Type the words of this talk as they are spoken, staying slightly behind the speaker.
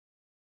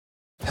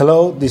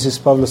Hello, this is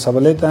Pablo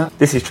Zabaleta.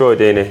 This is Troy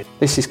Deeney.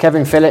 This is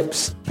Kevin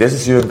Phillips. This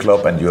is Jurgen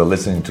Klopp, and you're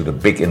listening to The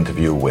Big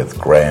Interview with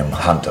Graham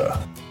Hunter.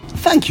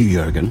 Thank you,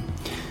 Jurgen.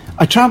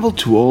 I travelled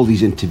to all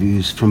these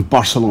interviews from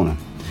Barcelona,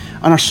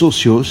 and our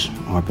socios,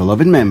 our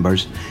beloved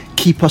members,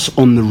 keep us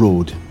on the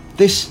road.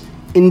 This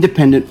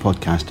independent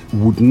podcast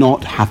would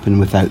not happen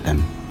without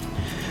them.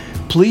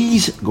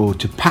 Please go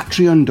to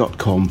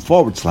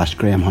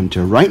patreon.com/Graham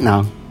Hunter right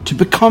now to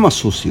become a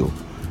socio,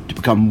 to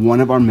become one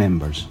of our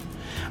members,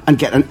 and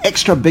get an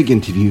extra big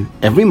interview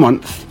every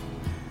month,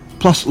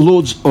 plus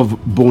loads of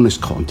bonus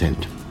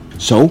content.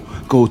 So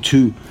go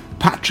to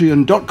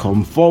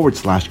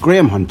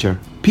patreon.com/Graham Hunter,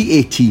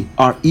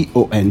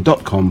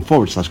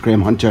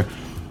 patreon.com/Graham Hunter,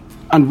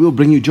 and we'll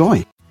bring you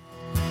joy.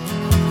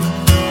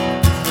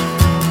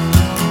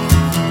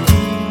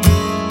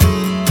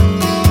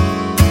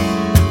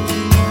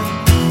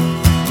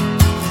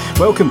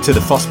 Welcome to the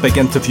first big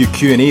interview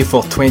Q&A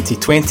for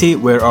 2020,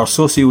 where our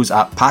socios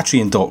at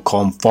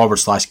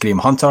patreon.com/Graham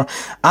Hunter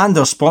and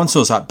our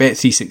sponsors at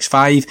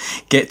Bet365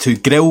 get to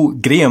grill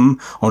Graham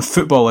on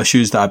football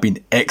issues that have been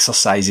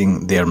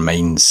exercising their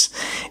minds.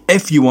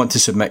 If you want to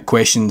submit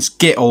questions,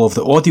 get all of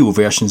the audio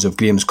versions of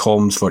Graham's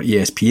columns for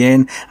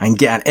ESPN and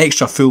get an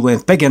extra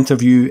full-length big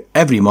interview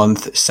every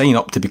month, sign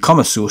up to become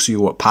a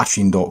socio at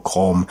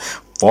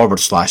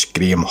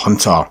patreon.com/Graham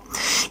Hunter.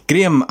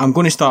 Graham, I'm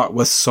going to start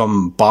with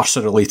some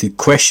Barca related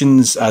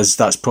questions, as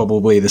that's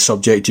probably the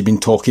subject you've been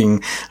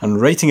talking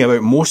and writing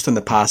about most in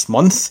the past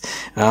month.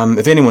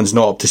 If anyone's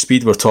not up to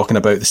speed, we're talking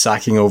about the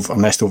sacking of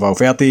Ernesto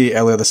Valverde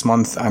earlier this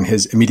month and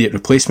his immediate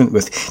replacement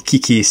with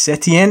Quique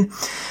Setien.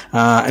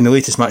 In the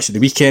latest match of the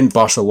weekend,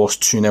 Barca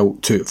lost 2-0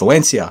 to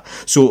Valencia.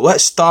 So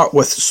let's start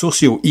with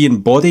socio Ian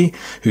Body,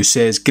 who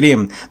says,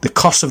 Graham, the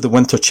curse of the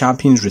winter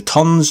champions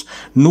returns,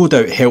 no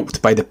doubt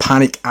helped by the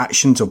panic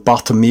actions of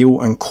Bartomeu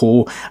and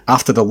co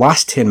after the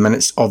last 10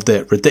 minutes of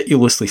the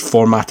ridiculously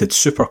formatted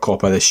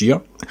Supercopa this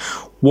year.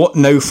 What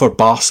now for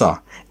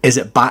Barca? Is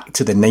it back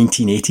to the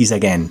 1980s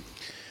again?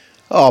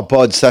 Oh,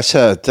 Bods,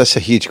 that's a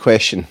huge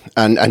question,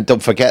 and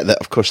don't forget that,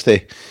 of course,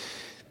 they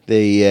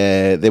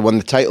won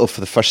the title for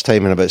the first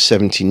time in about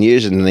 17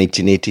 years in the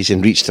 1980s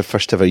and reached their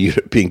first ever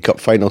European Cup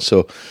final.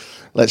 So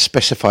let's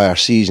specify our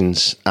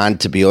seasons. And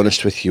to be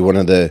honest with you, one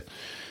of the,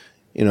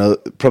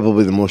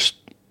 probably the most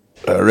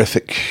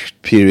horrific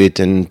period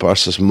in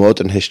Barca's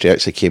modern history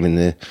actually came in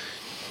the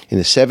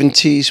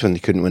 70s when they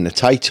couldn't win the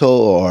title,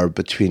 or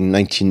between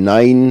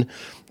 1999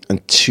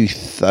 and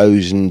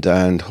 2000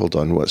 and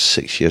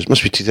 6 years? It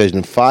must be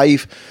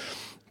 2005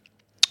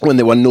 when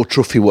they won no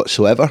trophy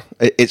whatsoever.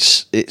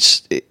 It's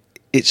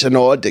an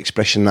odd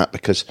expression, that,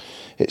 because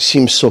it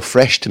seems so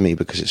fresh to me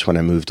because it's when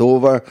I moved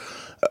over.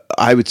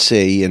 I would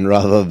say, Ian,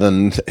 rather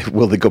than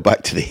will they go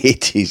back to the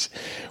 80s,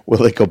 will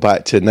they go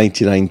back to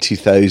 99,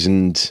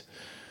 2000,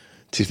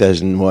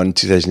 2001,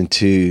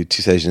 2002,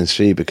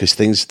 2003, because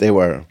they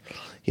were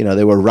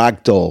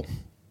ragdoll.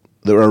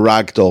 They were a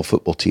ragdoll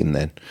football team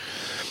then,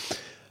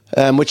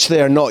 which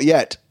they are not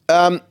yet.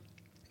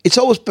 It's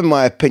always been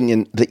my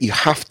opinion that you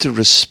have to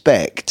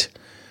respect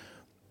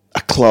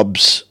a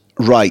club's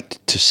right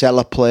to sell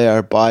a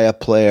player, buy a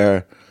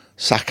player,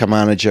 sack a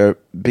manager,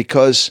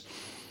 because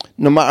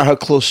no matter how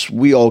close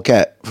we all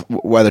get,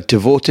 whether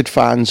devoted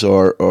fans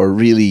or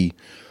really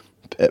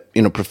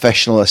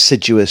professional,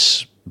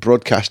 assiduous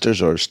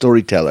broadcasters or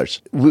storytellers,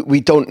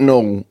 we don't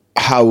know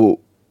how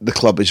the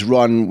club is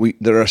run.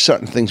 There are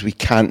certain things we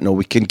can't know.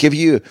 We can give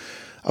you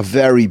a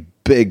very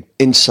big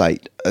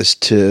insight as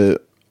to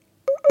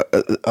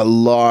a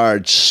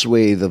large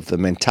swathe of the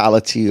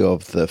mentality,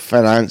 of the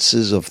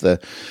finances, of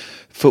the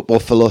football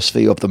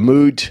philosophy, of the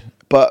mood,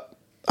 but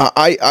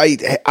I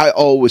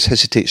always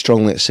hesitate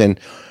strongly at saying,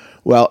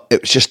 well, it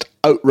was just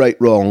outright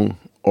wrong,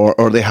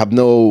 or they have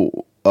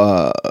no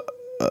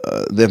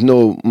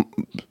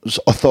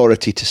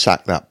authority to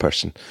sack that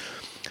person.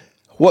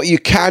 What you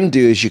can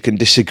do is you can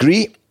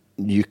disagree,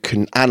 you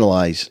can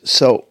analyse.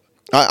 So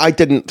I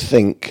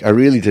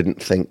really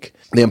didn't think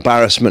the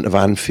embarrassment of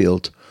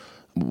Anfield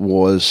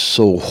was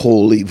so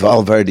wholly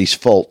Valverde's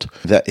fault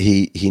that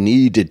he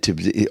needed to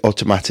be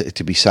automatically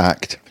to be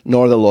sacked,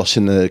 nor the loss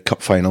in the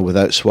cup final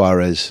without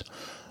Suarez.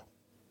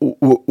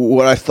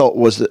 What I thought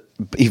was that,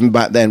 even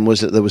back then,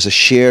 was that there was a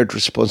shared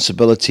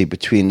responsibility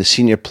between the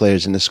senior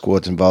players in the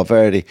squad and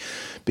Valverde,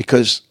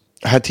 because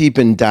had he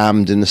been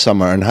damned in the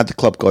summer and had the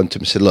club gone to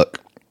him and said, look,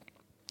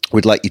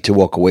 we'd like you to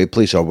walk away,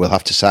 please, or we'll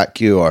have to sack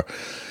you, or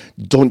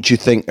don't you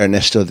think,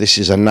 Ernesto, this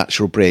is a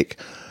natural break?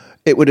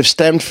 It would have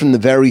stemmed from the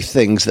very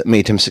things that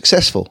made him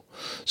successful.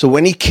 So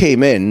when he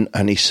came in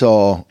and he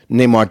saw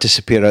Neymar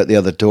disappear out the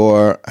other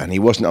door and he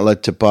wasn't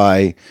allowed to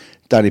buy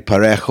Dani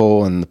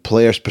Parejo and the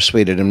players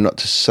persuaded him not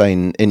to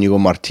sign Inigo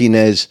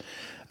Martinez,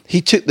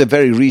 he took the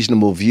very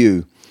reasonable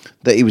view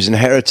that he was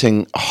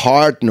inheriting a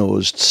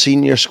hard-nosed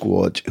senior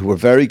squad who were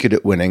very good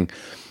at winning,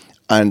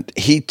 and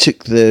he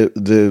took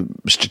the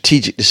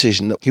strategic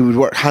decision that he would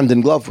work hand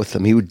in glove with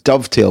them, he would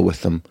dovetail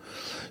with them.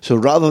 So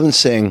rather than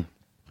saying,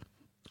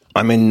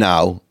 I'm in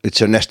now,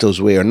 it's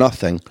Ernesto's way or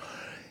nothing,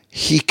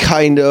 he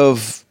kind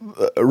of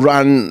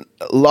ran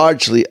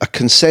largely a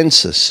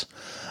consensus.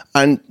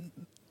 And,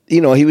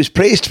 he was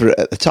praised for it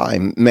at the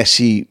time.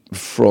 Messi,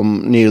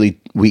 from nearly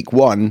week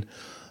one,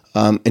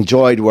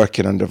 enjoyed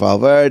working under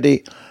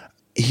Valverde.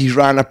 He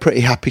ran a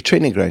pretty happy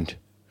training ground.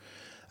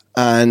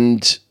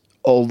 And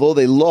although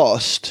they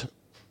lost,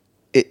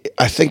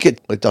 I think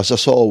it does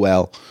us all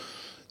well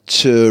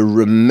to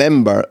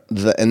remember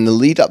that in the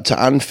lead up to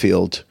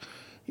Anfield,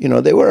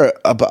 they were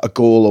about a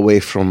goal away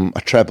from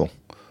a treble.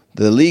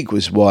 The league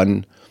was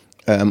won,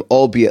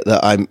 albeit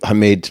that I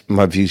made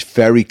my views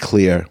very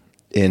clear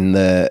in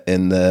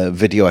the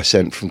video I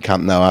sent from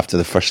Camp Nou after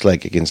the first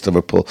leg against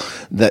Liverpool,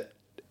 that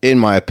in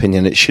my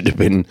opinion it should have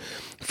been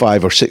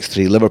 5 or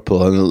 6-3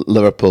 Liverpool, and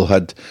Liverpool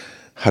had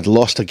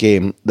lost a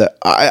game that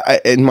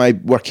I in my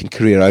working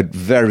career I'd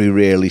very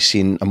rarely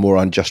seen a more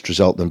unjust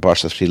result than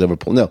Barca 3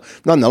 Liverpool. No,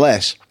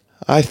 nonetheless,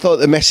 I thought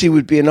that Messi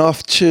would be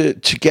enough to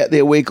get the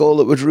away goal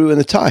that would ruin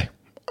the tie.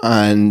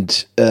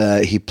 And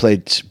he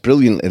played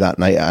brilliantly that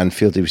night at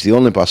Anfield. He was the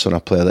only Barcelona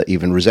player that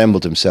even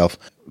resembled himself.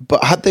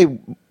 But had they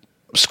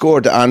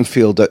scored at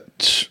Anfield at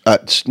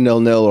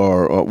 0-0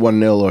 or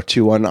 1-0 or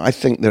 2-1, I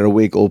think their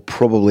away goal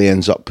probably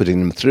ends up putting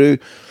them through.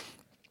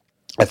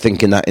 I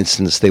think in that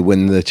instance they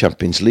win the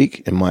Champions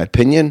League, in my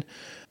opinion.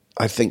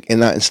 I think in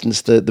that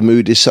instance the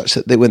mood is such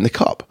that they win the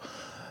cup.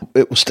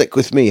 It will stick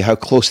with me how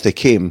close they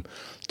came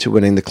to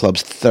winning the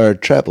club's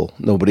third treble.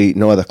 No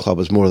other club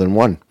has more than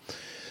one.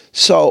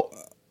 So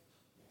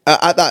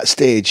at that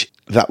stage,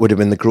 that would have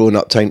been the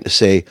grown-up time to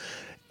say,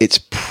 it's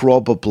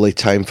probably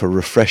time for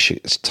refreshing.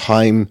 It's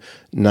time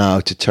now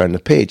to turn the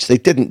page. They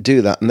didn't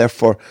do that, and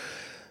therefore,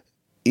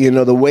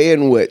 the way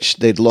in which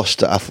they'd lost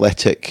to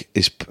Athletic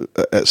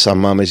at San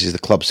Mamés is the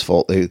club's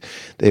fault.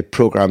 They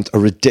programmed a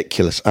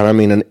ridiculous, and I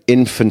mean an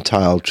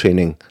infantile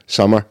training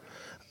summer,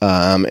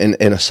 in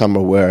a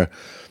summer where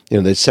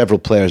there's several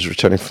players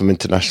returning from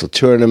international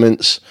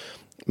tournaments.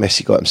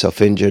 Messi got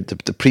himself injured.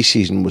 The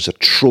pre-season was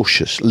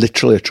atrocious,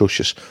 literally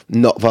atrocious.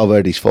 Not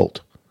Valverde's fault.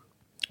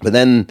 But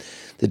then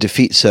the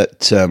defeats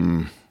at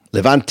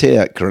Levante,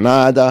 at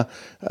Granada,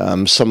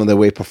 some of the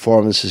away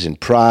performances in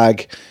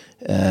Prague,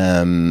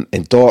 in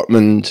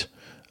Dortmund,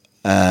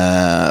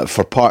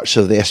 for parts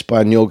of the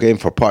Espanyol game,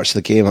 for parts of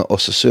the game at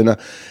Osasuna.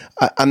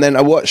 And then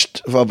I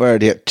watched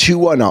Valverde at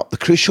 2-1 up, the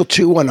crucial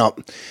 2-1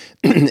 up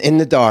in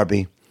the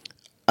derby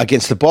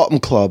against the bottom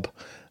club,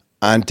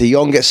 and De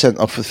Jong gets sent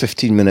off for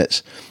 15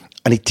 minutes,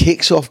 and he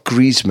takes off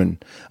Griezmann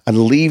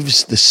and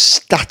leaves the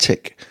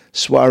static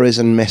Suarez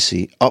and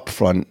Messi up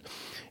front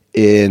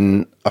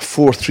in a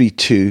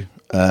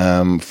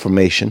 4-3-2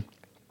 formation,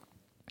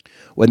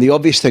 when the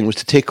obvious thing was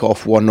to take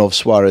off one of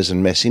Suarez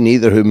and Messi,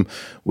 neither of whom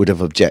would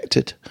have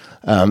objected.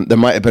 There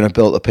might have been a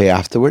bill to pay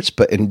afterwards,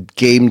 but in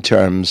game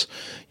terms,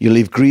 you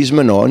leave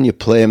Griezmann on, you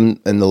play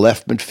him in the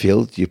left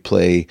midfield, you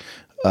play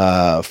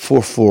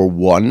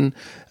 4-4-1.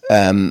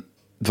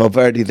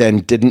 Valverde then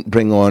didn't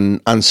bring on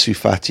Ansu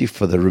Fati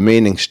for the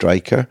remaining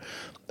striker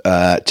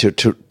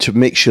to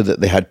make sure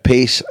that they had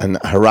pace and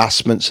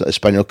harassment so that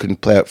Espanyol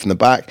couldn't play out from the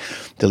back.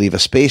 They leave a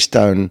space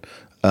down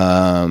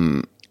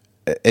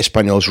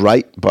Espanyol's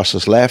right,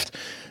 Barca's left.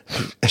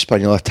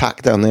 Espanyol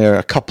attacked down there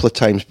a couple of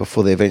times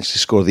before they eventually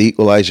scored the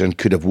equaliser and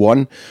could have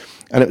won.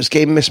 And it was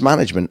game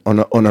mismanagement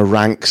on a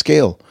rank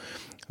scale.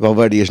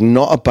 Valverde is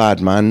not a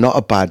bad man, not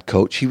a bad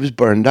coach. He was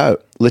burned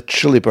out,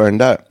 literally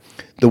burned out.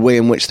 The way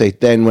in which they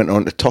then went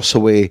on to toss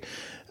away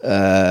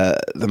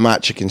the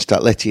match against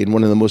Atleti in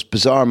one of the most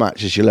bizarre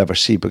matches you'll ever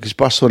see, because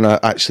Barcelona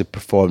actually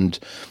performed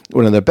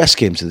one of their best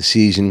games of the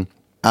season,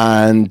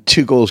 and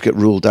 2 goals get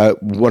ruled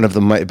out. One of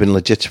them might have been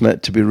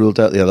legitimate to be ruled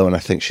out. The other one I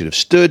think should have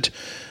stood.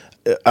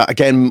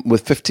 Again,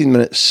 with 15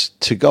 minutes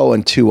to go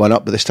and 2-1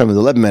 up, but this time with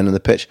 11 men on the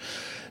pitch,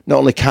 not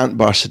only can't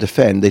Barca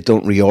defend, they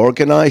don't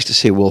reorganise to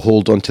say we'll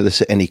hold on to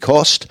this at any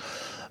cost.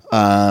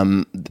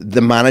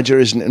 The manager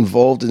isn't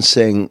involved in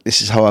saying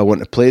this is how I want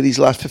to play these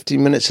last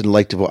 15 minutes in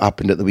light of what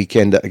happened at the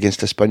weekend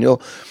against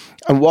Espanyol.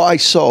 And what I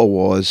saw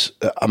was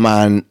a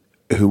man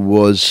who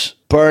was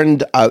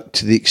burned out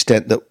to the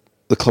extent that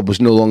the club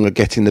was no longer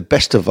getting the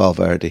best of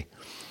Valverde.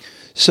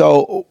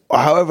 So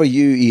however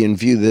you, Ian,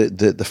 view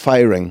the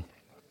firing,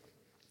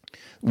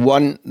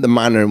 one, the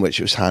manner in which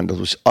it was handled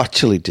was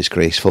utterly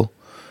disgraceful.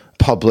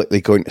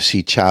 Publicly going to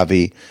see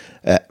Xavi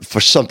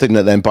for something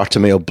that then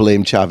Bartomeu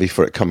blamed Xavi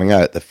for it coming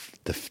out, the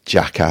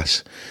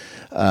jackass.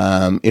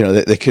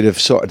 They could have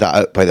sorted that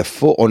out by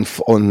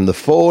on the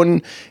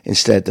phone.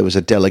 Instead, there was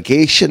a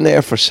delegation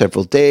there for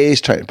several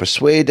days trying to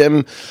persuade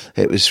him.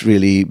 It was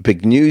really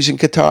big news in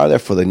Qatar,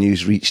 therefore the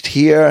news reached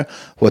here.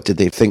 What did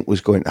they think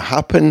was going to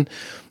happen?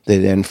 They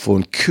then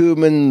phoned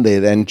Koeman. They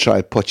then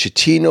tried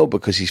Pochettino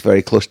because he's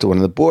very close to one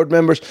of the board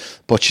members.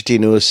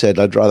 Pochettino has said,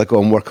 I'd rather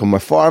go and work on my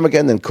farm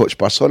again than coach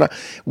Barcelona.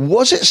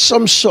 Was it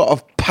some sort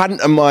of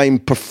pantomime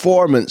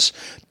performance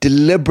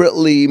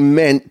deliberately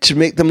meant to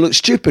make them look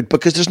stupid?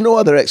 Because there's no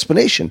other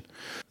explanation.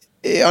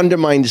 It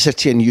undermined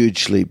Setien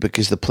hugely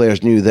because the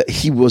players knew that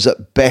he was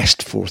at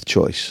best fourth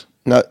choice.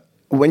 Now,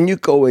 when you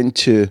go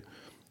into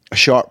a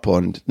shark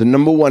pond, the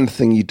number one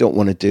thing you don't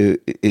want to do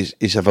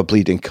is have a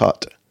bleeding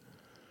cut.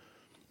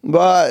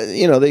 But,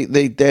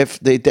 they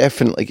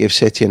definitely gave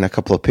Setien a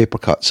couple of paper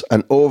cuts.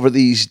 And over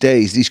these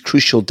days, these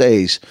crucial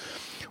days,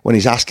 when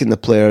he's asking the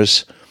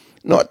players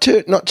not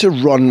to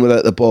run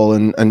without the ball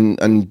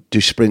and do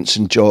sprints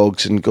and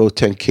jogs and go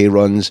 10K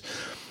runs,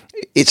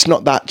 it's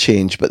not that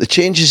change. But the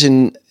change is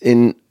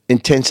in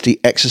intensity,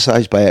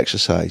 exercise by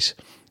exercise.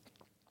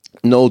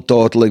 No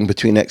dawdling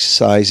between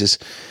exercises.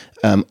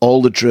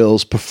 All the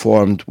drills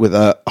performed with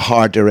a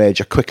harder edge,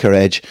 a quicker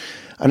edge.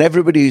 And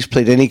everybody who's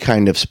played any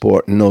kind of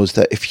sport knows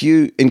that if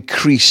you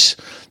increase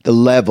the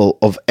level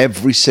of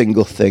every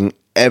single thing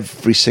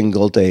every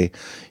single day,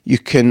 you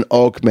can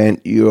augment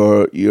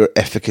your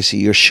efficacy,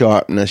 your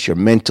sharpness, your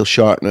mental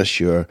sharpness,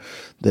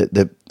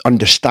 the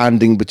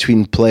understanding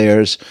between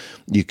players.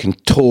 You can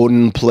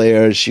tone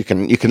players. You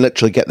can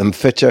literally get them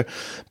fitter.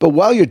 But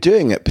while you're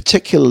doing it,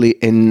 particularly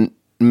in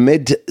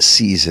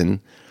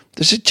mid-season,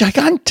 there's a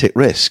gigantic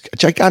risk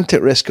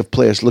of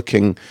players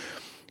looking,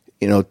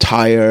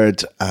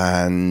 tired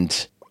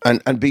and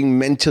being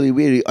mentally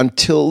weary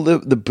until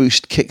the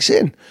boost kicks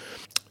in.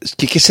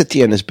 Quique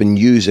Setien has been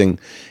using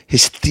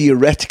his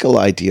theoretical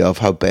idea of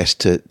how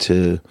best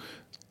to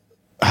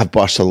have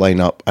Barca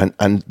line up,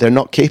 and they're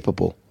not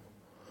capable.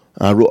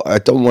 I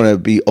don't want to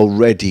be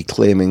already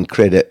claiming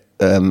credit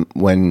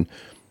when,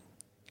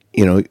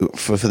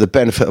 for the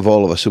benefit of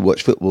all of us who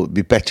watch football, it would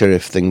be better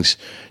if things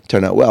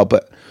turn out well.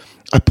 But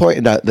I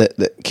pointed out that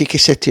Quique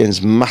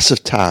Setien's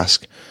massive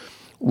task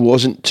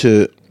wasn't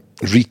to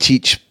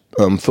reteach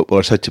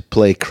footballers how to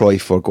play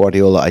Cruyff or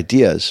Guardiola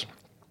ideas,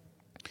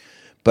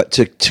 but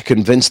to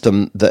convince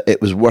them that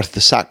it was worth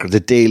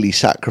the daily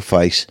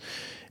sacrifice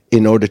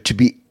in order to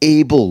be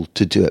able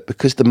to do it.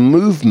 Because the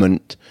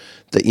movement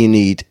that you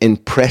need in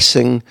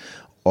pressing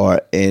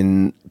or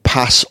in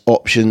pass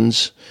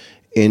options,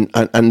 and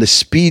the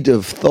speed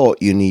of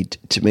thought you need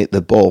to make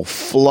the ball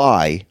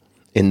fly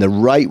in the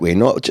right way,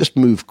 not just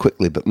move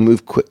quickly, but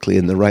move quickly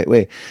in the right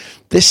way.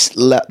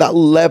 That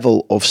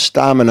level of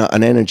stamina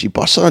and energy,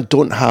 Barcelona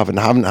don't have and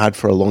haven't had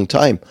for a long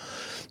time.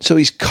 So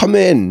he's come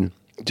in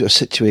to a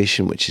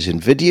situation which is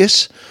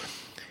invidious.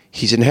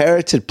 He's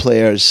inherited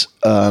players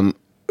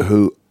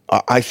who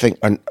I think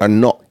are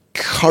not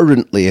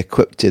currently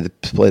equipped to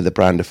play the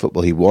brand of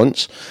football he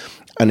wants.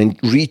 And in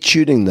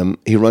retuning them,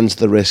 he runs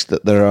the risk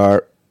that there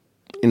are,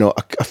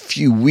 a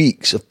few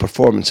weeks of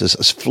performances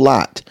as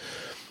flat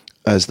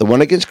as the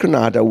one against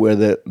Granada, where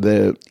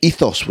the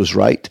ethos was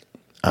right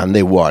and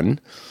they won,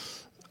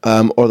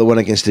 or the one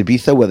against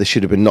Ibiza, where they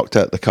should have been knocked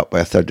out of the cup by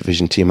a third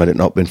division team had it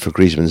not been for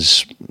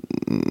Griezmann's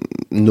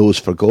nose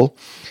for goal.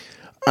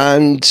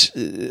 And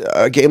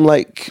a game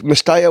like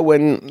Mestalla,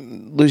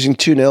 when losing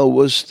 2-0,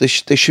 was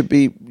they should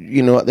be,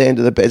 at the end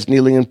of the beds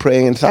kneeling and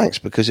praying in thanks,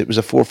 because it was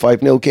a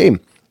 4-5-0 game.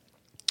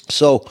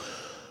 So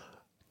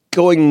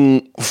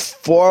going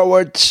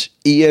forward,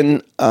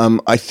 Ian,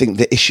 I think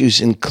the issues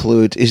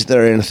include, is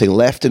there anything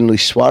left in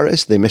Luis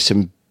Suarez? They miss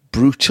him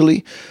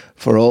brutally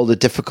for all the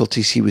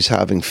difficulties he was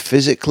having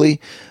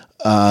physically.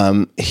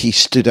 He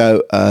stood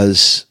out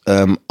as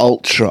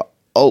ultra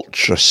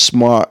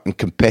smart and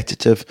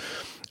competitive,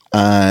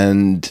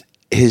 and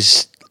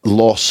his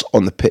loss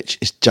on the pitch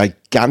is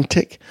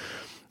gigantic.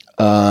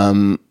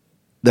 They're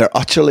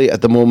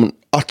at the moment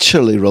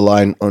utterly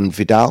reliant on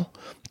Vidal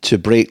to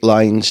break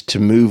lines, to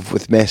move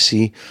with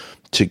Messi,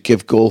 to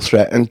give goal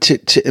threat, and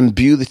to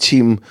imbue the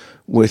team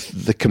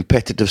with the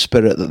competitive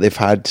spirit that they've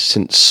had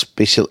since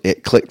basically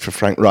it clicked for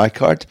Frank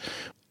Rijkaard.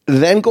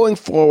 Then going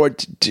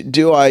forward,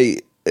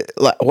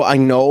 what I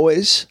know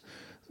is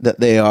that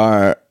they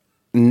are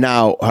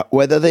now,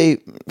 whether they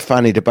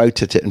fannied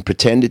about it and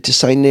pretended to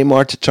sign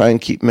Neymar to try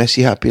and keep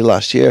Messi happy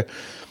last year,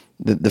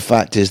 the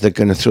fact is they're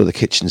going to throw the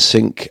kitchen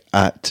sink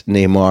at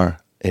Neymar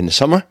in the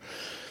summer.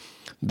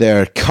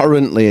 They're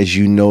currently, as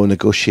you know,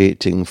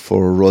 negotiating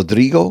for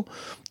Rodrigo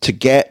to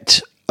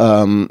get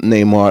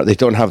Neymar. They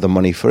don't have the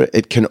money for it.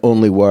 It can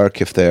only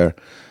work if they're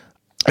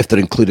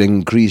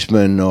including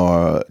Griezmann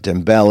or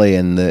Dembele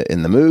in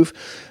the move.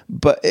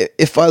 But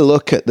if I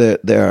look at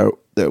their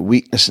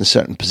weakness in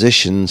certain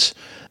positions,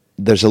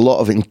 there's a lot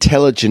of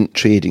intelligent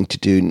trading to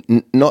do,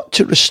 not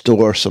to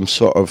restore some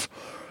sort of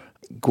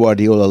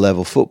Guardiola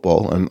level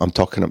football. I'm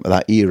talking about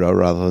that era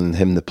rather than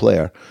him, the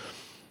player.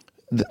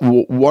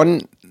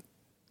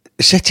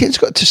 Setien's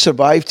got to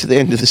survive to the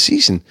end of the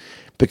season,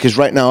 because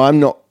right now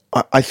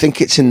I think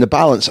it's in the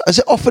balance, as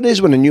it often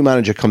is when a new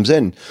manager comes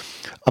in,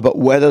 about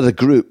whether the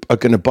group are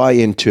going to buy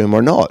into him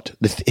or not.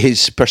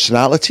 His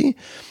personality,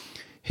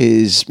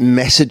 his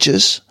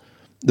messages,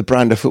 the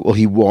brand of football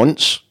he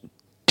wants,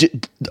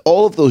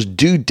 all of those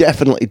do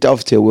definitely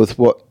dovetail with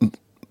what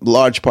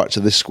large parts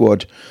of this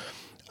squad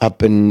have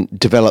been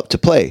developed to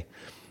play.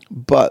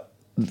 But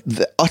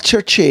the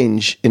utter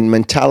change in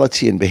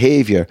mentality and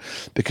behaviour,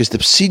 because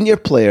the senior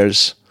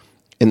players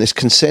in this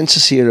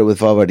consensus era with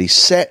Valverde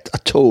set a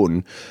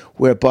tone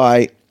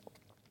whereby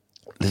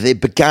they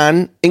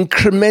began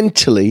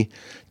incrementally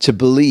to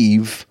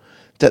believe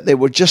that they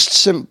were just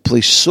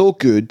simply so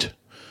good,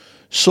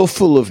 so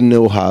full of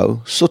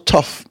know-how, so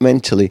tough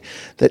mentally,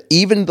 that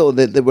even though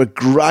they were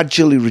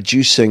gradually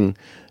reducing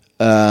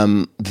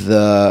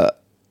the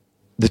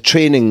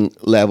training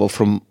level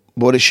from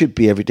what it should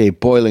be every day,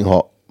 boiling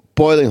hot.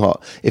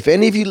 If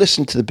any of you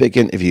listen to the big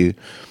interview,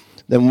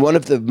 then one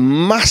of the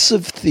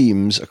massive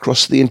themes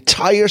across the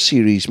entire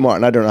series,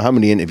 Martin, I don't know how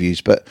many interviews,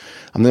 but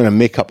I'm going to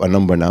make up a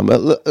number now,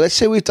 but let's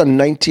say we've done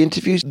 90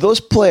 interviews. Those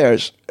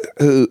players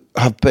who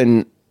have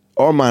been,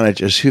 or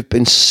managers who've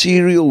been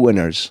serial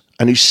winners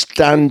and who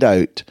stand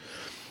out,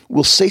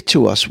 will say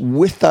to us,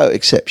 without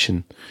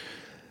exception,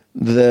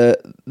 the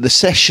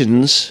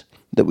sessions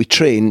that we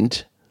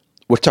trained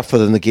were tougher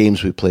than the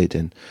games we played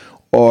in,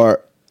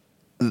 or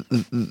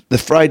the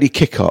Friday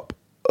kick-up,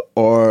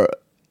 or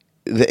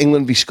the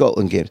England v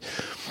Scotland games.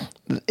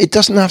 It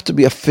doesn't have to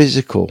be a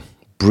physical,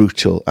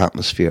 brutal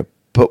atmosphere,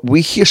 but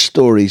we hear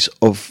stories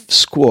of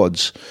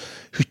squads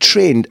who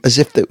trained as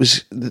if it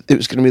was going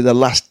to be their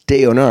last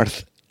day on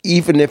earth,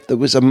 even if there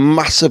was a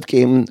massive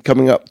game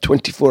coming up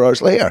 24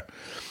 hours later.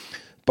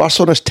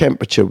 Barcelona's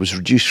temperature was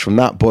reduced from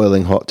that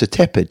boiling hot to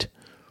tepid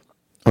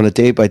on a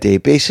day-by-day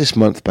basis,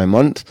 month by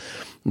month.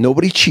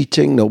 Nobody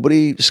cheating,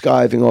 nobody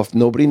skiving off,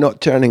 nobody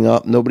not turning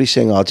up, nobody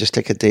saying, I'll just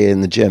take a day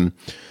in the gym.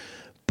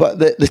 But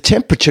the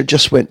temperature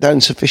just went down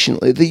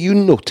sufficiently that you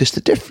noticed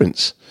the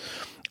difference.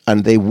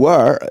 And they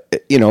were,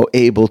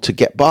 able to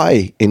get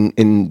by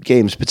in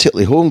games,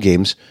 particularly home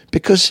games,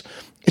 because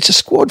it's a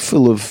squad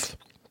full of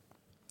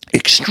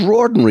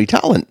extraordinary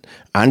talent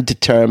and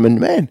determined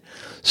men.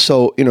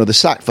 So, the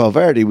sacked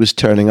Valverde was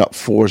turning up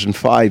 4s and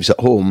 5s at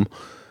home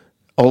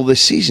all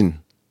this season.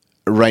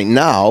 Right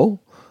now,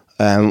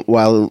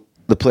 while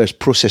the players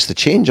process the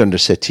change under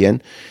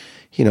Setien,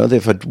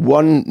 they've had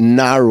one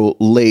narrow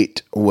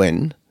late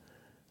win,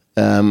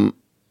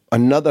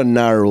 another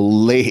narrow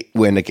late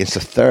win against a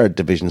third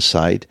division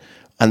side,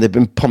 and they've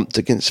been pumped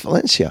against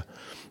Valencia.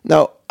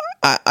 Now,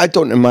 I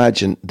don't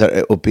imagine that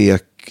it will be a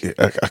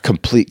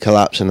complete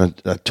collapse and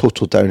a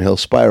total downhill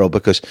spiral,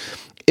 because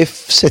if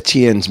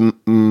Setien's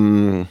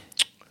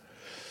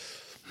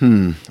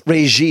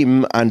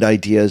regime and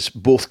ideas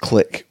both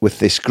click with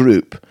this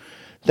group,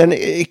 then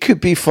it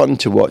could be fun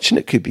to watch and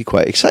it could be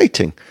quite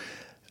exciting.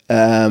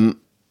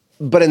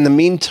 But in the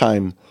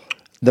meantime,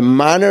 the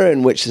manner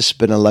in which this has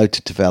been allowed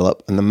to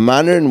develop and the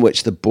manner in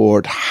which the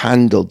board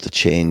handled the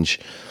change,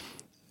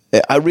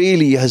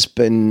 really has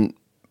been,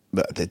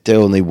 the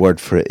only word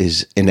for it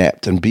is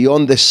inept. And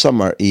beyond this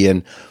summer,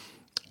 Ian,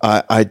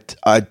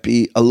 I'd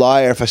be a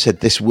liar if I said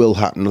this will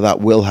happen or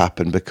that will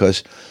happen,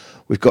 because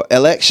we've got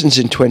elections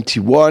in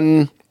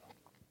 21.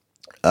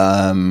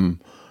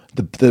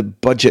 The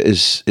budget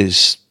is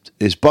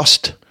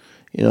bust.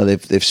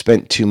 They've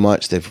spent too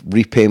much. They've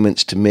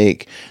repayments to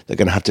make. They're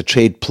going to have to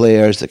trade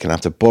players. They're going to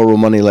have to borrow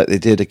money like they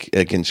did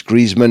against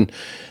Griezmann.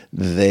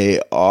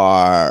 They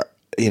are,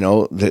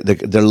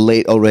 they're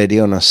late already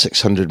on a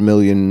 600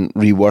 million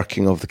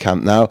reworking of the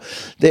Camp Nou.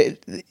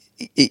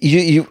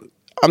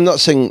 I'm not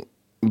saying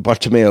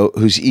Bartomeu,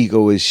 whose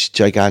ego is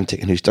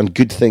gigantic and who's done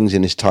good things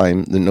in his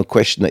time. There's no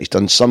question that he's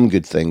done some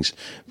good things.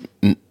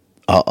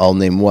 I'll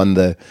name one,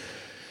 the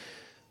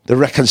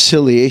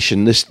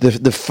reconciliation,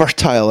 the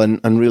fertile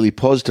and really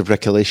positive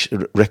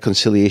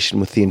reconciliation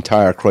with the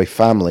entire Cruyff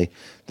family.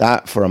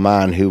 That, for a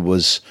man who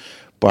was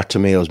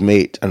Bartomeu's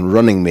mate and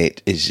running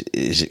mate,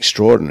 is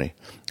extraordinary.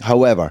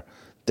 However,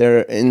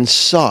 they're in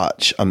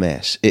such a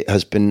mess. It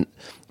has been,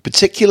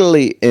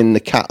 particularly in the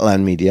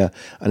Catalan media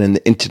and in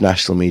the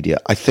international media,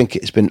 I think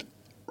it's been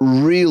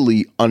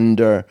really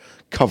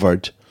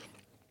undercovered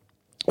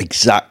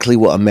exactly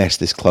what a mess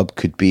this club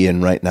could be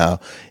in right now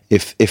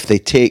if they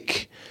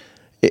take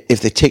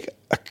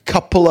a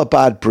couple of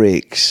bad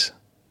breaks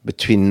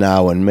between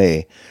now and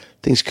May.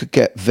 Things could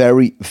get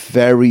very,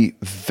 very,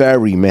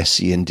 very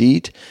messy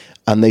indeed,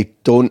 and they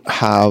don't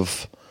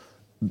have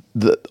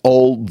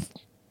all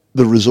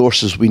the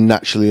resources we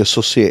naturally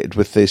associated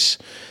with this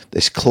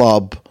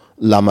club,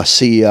 La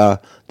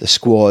Masia, the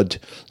squad.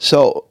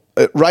 So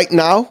right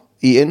now,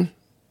 Ian,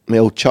 my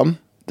old chum,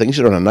 things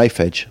are on a knife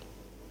edge.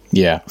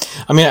 Yeah,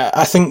 I mean,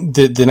 I think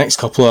the next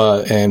couple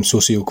of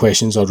socio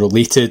questions are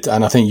related,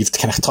 and I think you've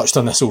kind of touched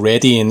on this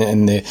already in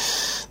the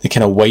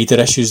kind of wider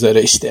issues that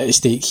are at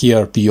stake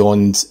here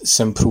beyond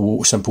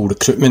simple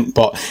recruitment.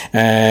 But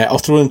I'll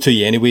throw them to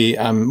you anyway.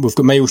 We've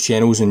got Miles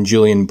Chennels and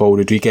Julian Ball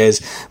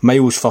Rodriguez.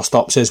 Miles, first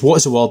up, says, what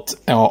is the word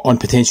on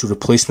potential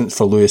replacement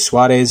for Luis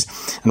Suarez,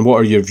 and what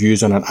are your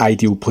views on an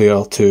ideal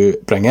player to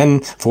bring in?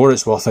 For what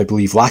it's worth, I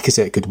believe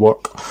Lacazette could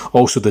work.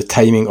 Also, the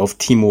timing of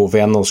Timo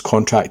Werner's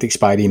contract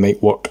expiry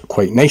might work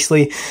quite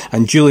nicely.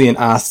 And Julian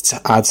adds,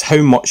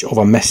 how much of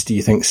a miss do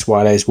you think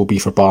Suarez will be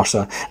for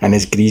Barca, and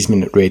is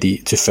Griezmann ready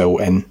to fill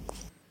in?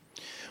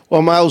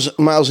 Well, Miles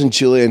and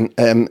Julian,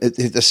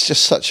 it's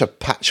just such a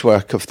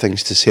patchwork of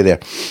things to say there.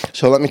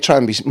 So let me try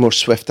and be more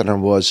swift than I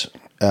was,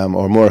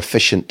 or more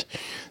efficient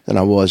than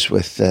I was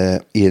with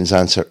Ian's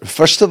answer.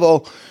 First of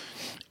all,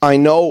 I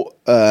know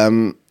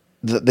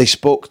that they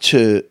spoke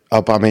to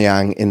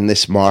Aubameyang in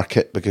this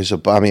market, because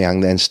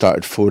Aubameyang then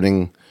started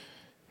phoning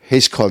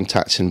his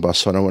contacts in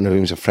Barcelona, one of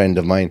whom was a friend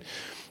of mine,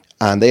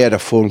 and they had a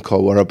phone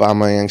call where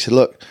Aubameyang said,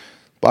 look,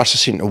 Barca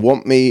seem to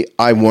want me.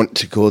 I want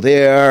to go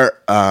there.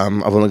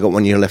 I've only got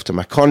 1 year left on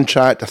my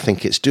contract. I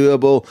think it's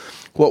doable.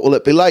 What will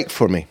it be like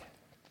for me?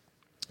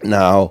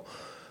 Now,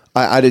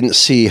 I didn't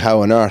see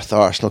how on earth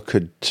Arsenal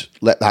could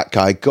let that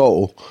guy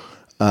go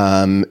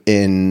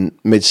in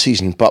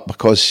mid-season, but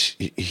because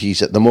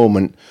he's at the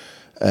moment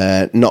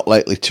not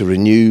likely to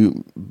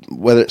renew,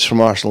 whether it's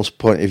from Arsenal's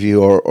point of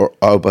view or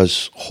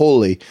Auba's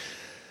wholly,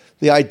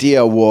 the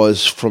idea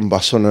was from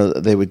Barcelona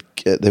that they would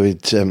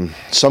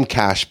some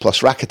cash plus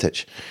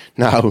Rakitic.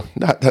 Now,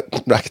 that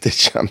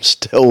Rakitic, I'm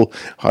still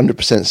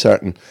 100%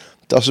 certain,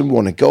 doesn't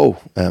want to go.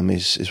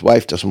 His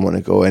wife doesn't want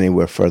to go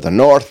anywhere further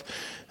north.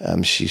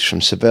 She's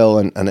from Seville,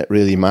 and it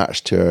really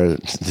matters to her,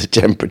 the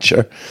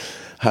temperature.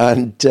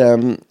 And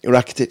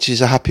Rakitic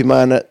is a happy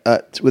man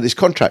with his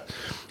contract.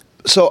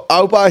 So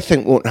Auba, I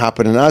think, won't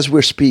happen. And as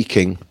we're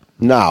speaking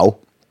now,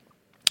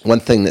 one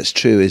thing that's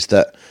true is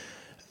that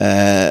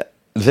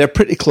they're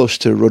pretty close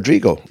to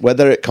Rodrigo.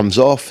 Whether it comes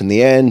off in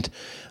the end,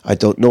 I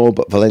don't know,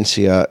 but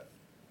Valencia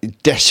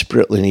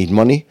desperately need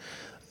money.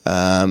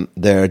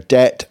 Their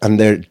debt and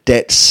their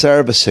debt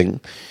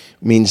servicing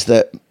means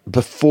that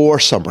before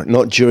summer,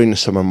 not during the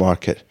summer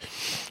market,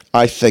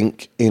 I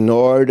think in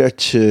order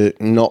to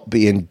not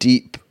be in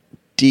deep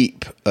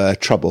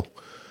trouble,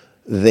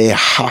 they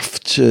have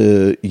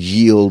to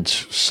yield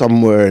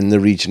somewhere in the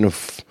region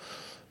of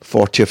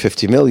 40 or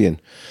 50 million.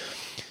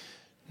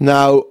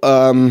 Now,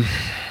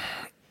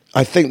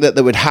 I think that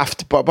they would have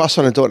to, but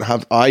Barcelona don't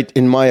have,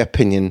 in my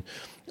opinion,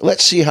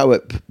 let's see how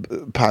it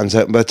pans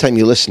out. By the time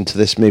you listen to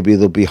this, maybe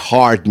there'll be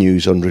hard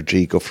news on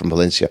Rodrigo from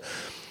Valencia.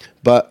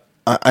 But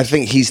I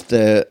think he's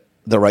the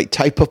right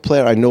type of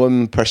player. I know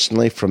him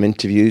personally from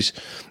interviews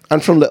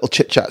and from little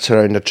chit-chats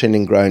around the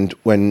training ground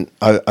when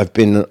I've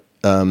been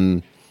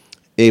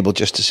able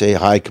just to say,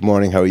 hi, good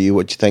morning, how are you,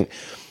 what do you think?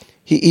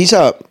 He's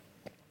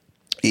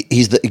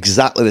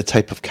exactly the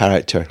type of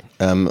character,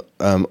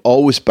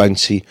 always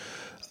bouncy,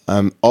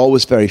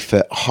 always very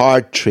fit,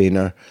 hard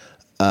trainer,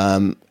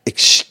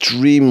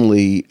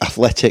 extremely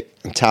athletic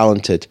and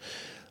talented.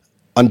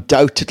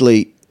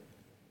 Undoubtedly,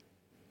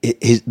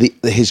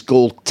 his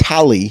goal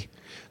tally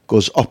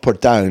goes up or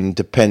down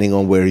depending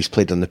on where he's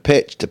played on the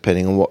pitch,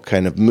 depending on what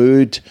kind of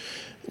mood,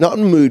 not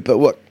in mood, but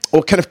what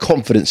kind of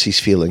confidence he's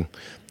feeling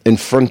in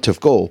front of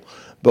goal.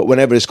 But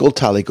whenever his goal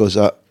tally goes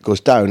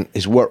down,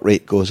 his work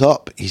rate goes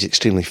up. He's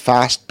extremely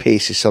fast.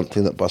 Pace is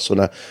something that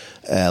Barcelona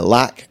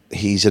lack.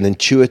 He's an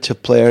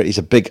intuitive player. He's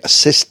a big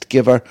assist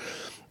giver.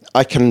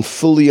 I can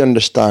fully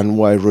understand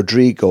why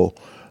Rodrigo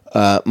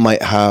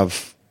might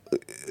have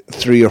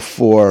 3 or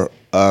 4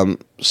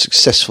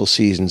 successful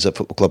seasons at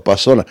Football Club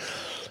Barcelona.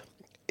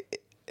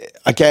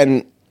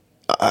 Again,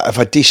 I've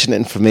had decent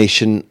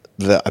information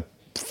that I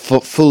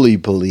fully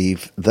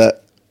believe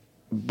that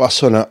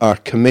Barcelona are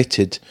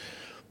committed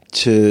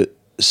to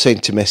saying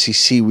to Messi,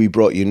 see, we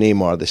brought you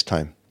Neymar this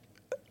time.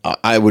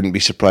 I wouldn't be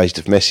surprised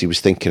if Messi was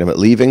thinking about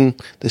leaving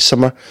this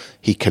summer.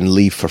 He can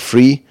leave for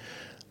free.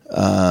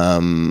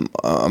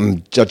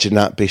 I'm judging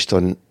that based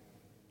on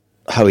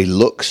how he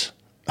looks,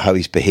 how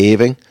he's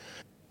behaving.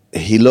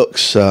 He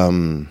looks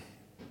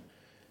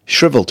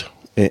shriveled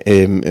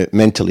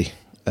mentally.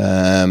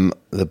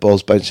 The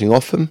ball's bouncing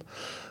off him.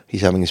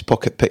 He's having his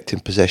pocket picked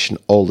in possession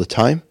all the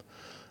time.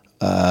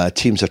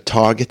 Teams are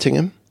targeting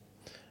him,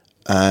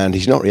 and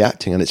he's not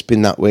reacting. And it's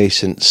been that way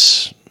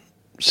since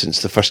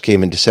the first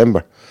game in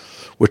December.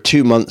 We're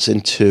 2 months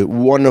into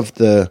one of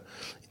the,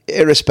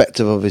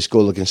 irrespective of his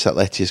goal against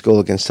Atleti, his goal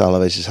against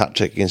Alaves, his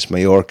hat-trick against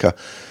Mallorca,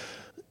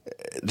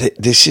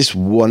 this is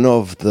one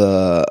of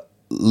the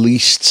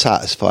least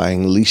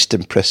satisfying, least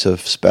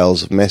impressive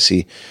spells of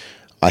Messi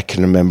I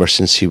can remember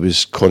since he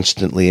was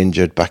constantly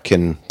injured back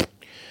in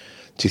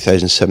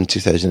 2007,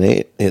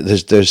 2008.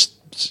 There's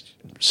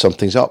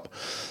something's up.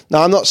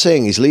 Now, I'm not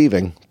saying he's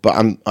leaving, but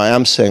I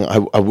am saying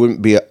I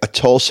wouldn't be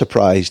at all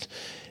surprised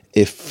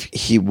if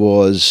he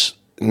was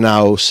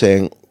now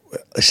saying,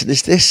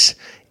 listen,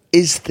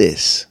 is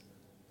this,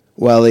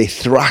 while they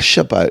thrash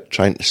about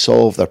trying to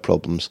solve their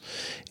problems,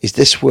 is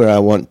this where I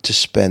want to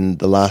spend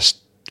the last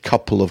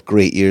couple of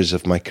great years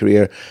of my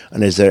career?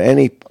 And is there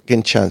any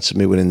fucking chance of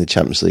me winning the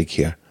Champions League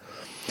here?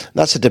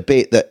 That's a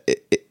debate that,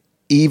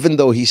 even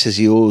though he says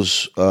he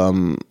owes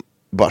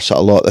Barca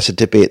a lot, that's a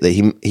debate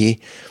that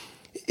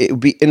it would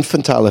be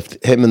infantile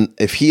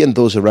if he and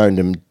those around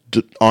him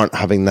aren't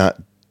having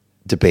that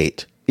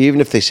debate.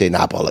 Even if they say,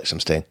 nah, bollocks, I'm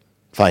staying.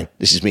 Fine,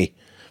 this is me.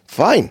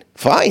 Fine.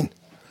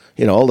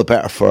 You know, all the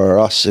better for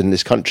us in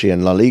this country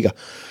and La Liga.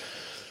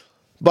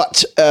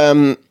 But,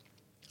 the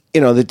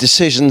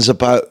decisions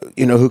about,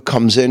 who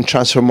comes in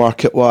transfer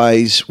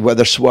market-wise,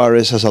 whether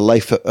Suarez has a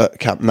life at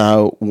Camp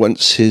Nou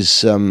once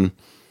his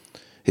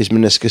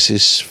meniscus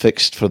is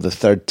fixed for the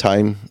third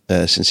time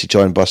since he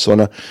joined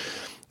Barcelona.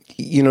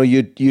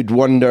 You'd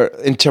wonder,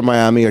 Inter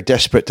Miami are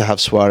desperate to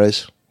have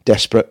Suarez.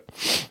 Desperate.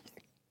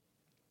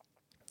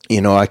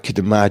 I could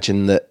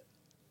imagine that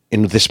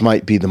this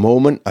might be the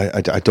moment.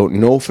 I don't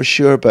know for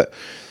sure, but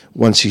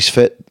once he's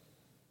fit,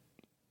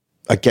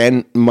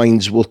 again,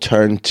 minds will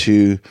turn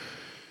to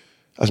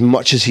as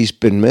much as he's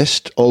been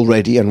missed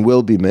already and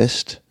will be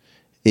missed,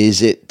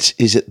 is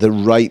it the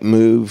right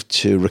move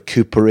to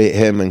recuperate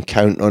him and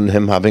count on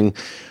him having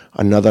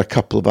another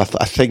couple of...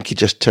 I think he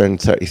just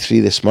turned 33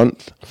 this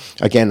month.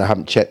 Again, I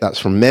haven't checked, that's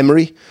from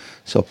memory,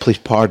 so please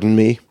pardon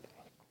me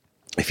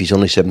if he's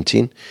only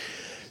 17.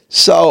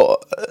 So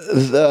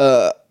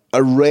the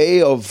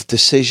array of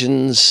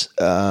decisions,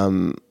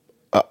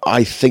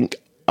 I think,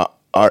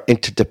 are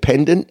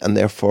interdependent and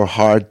therefore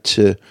hard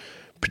to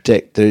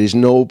predict. There is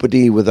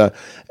nobody with a...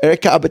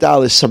 Eric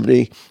Abidal is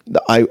somebody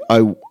that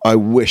I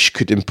wish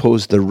could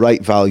impose the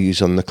right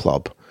values on the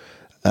club.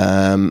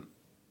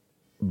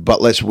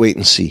 But let's wait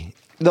and see.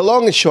 The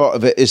long and short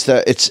of it is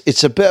that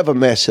it's a bit of a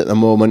mess at the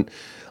moment.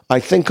 I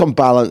think on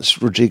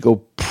balance,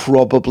 Rodrigo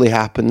probably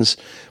happens.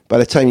 By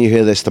the time you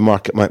hear this, the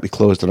market might be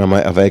closed and I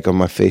might have egg on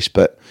my face,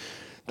 but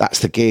that's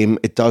the game.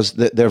 It does.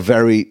 They're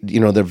very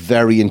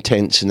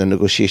intense in the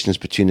negotiations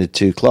between the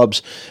two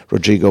clubs.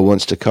 Rodrigo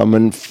wants to come,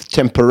 and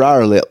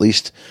temporarily at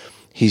least,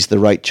 he's the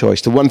right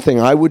choice. The one thing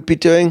I would be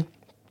doing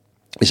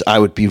is I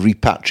would be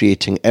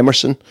repatriating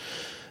Emerson.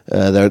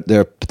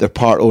 They're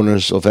part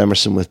owners of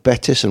Emerson with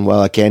Betis, and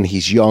while again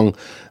he's young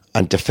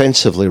and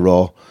defensively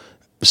raw,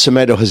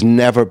 Semedo has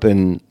never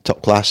been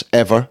top class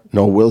ever,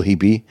 nor will he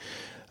be.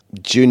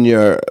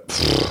 Junior,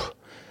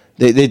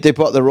 they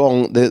bought the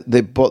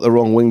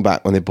wrong wing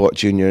back when they bought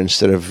Junior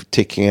instead of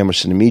taking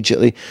Emerson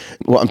immediately.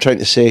 What I'm trying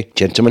to say,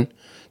 gentlemen,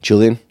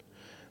 Julian,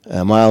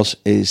 Miles,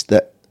 is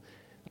that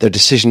their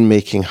decision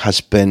making has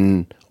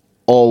been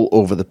all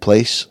over the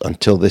place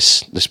until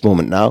this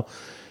moment now.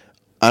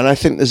 And I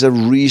think there's a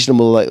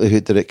reasonable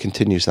likelihood that it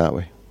continues that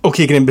way.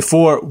 Okay, Graham,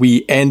 before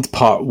we end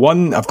part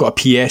one, I've got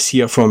a PS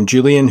here from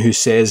Julian who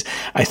says,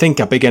 I think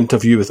a big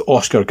interview with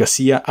Oscar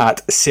Garcia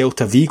at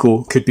Celta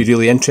Vigo could be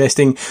really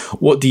interesting.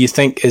 What do you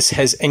think? Is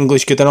his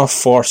English good enough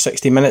for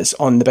 60 minutes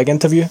on the big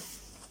interview?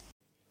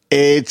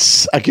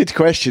 It's a good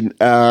question.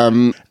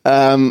 I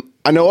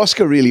know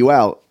Oscar really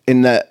well.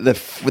 In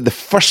the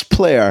first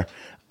player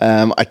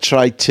I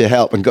tried to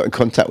help and got in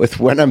contact with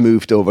when I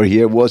moved over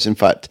here was, in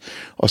fact,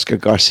 Oscar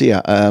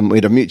Garcia. We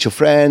had a mutual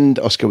friend.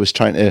 Oscar was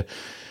trying to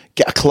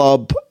get a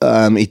club.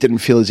 He didn't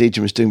feel his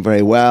agent was doing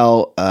very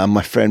well.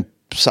 My friend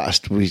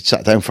we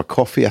sat down for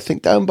coffee, I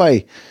think down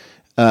by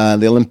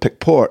the Olympic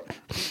Port.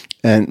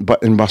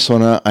 But in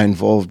Barcelona, I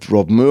involved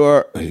Rob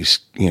Moore, who's,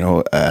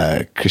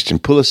 Christian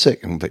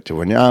Pulisic and Victor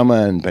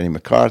Wanyama and Benny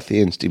McCarthy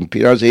and Stephen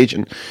Pienaar's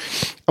agent.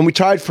 And we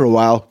tried for a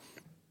while.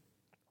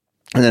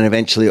 And then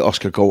eventually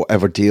Oscar got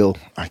whatever deal.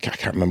 I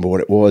can't remember what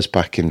it was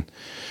back in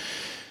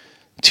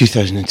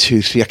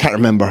 2002, 2003. I can't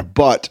remember.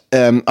 But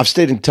I've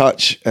stayed in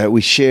touch. We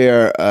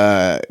share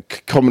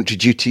commentary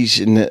duties.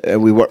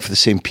 We work for the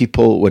same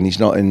people when he's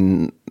not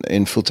in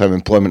full-time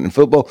employment in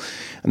football.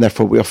 And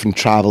therefore we often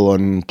travel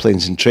on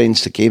planes and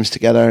trains to games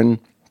together. And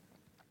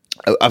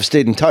I've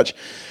stayed in touch.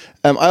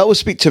 I always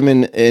speak to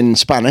him in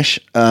Spanish,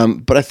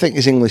 but I think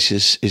his English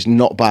is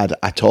not bad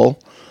at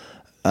all.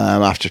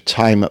 After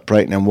time at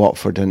Brighton and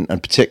Watford, and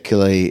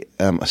particularly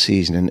a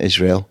season in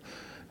Israel,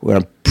 where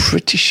I'm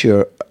pretty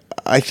sure,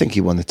 I think he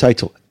won the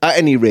title. At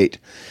any rate,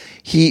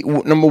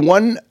 number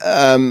one,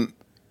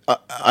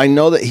 I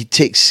know that he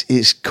takes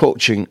his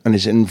coaching and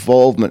his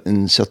involvement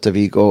in Celta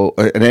Vigo,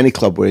 or in any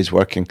club where he's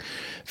working,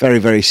 very,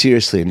 very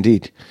seriously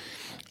indeed.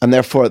 And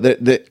therefore,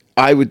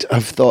 I would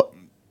have thought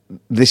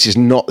this is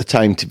not the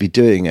time to be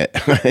doing it,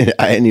 at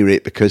any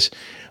rate, because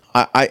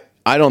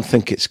I don't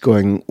think it's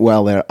going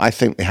well there. I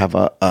think they have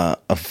a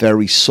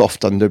very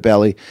soft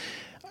underbelly.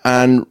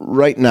 And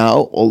right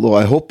now, although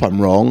I hope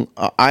I'm wrong,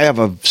 I have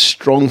a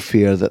strong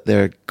fear that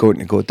they're going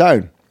to go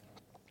down,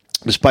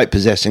 despite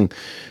possessing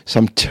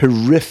some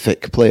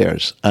terrific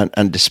players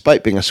and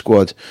despite being a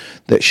squad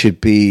that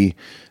should be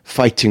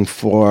fighting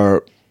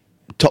for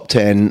top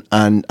 10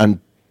 and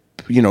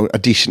a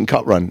decent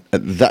cup run.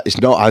 That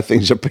is not how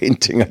things are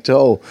painting at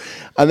all.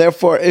 And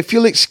therefore, if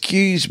you'll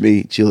excuse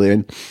me,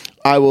 Julian,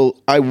 I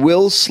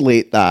will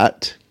slate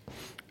that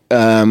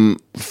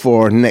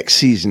for next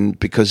season,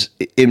 because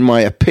in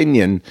my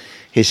opinion,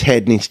 his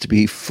head needs to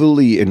be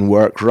fully in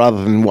work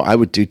rather than what I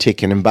would do,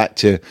 taking him back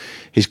to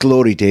his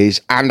glory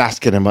days and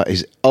asking him about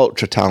his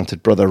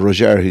ultra-talented brother,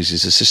 Roger, who's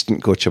his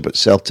assistant coach up at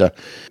Celta.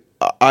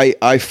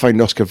 I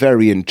find Oscar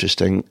very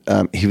interesting.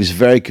 He was a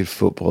very good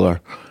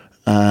footballer.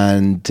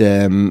 And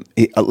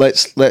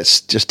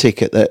let's just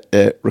take it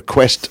that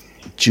request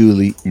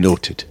duly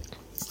noted.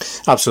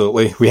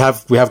 Absolutely. We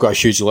have got a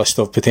huge list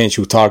of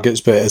potential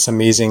targets, but it's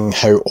amazing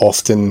how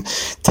often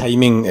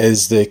timing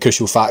is the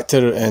crucial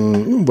factor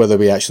in whether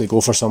we actually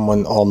go for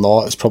someone or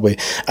not. It's probably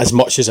as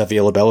much as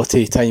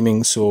availability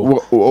timing.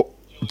 So,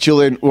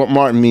 Julian, what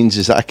Martin means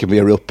is that I can be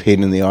a real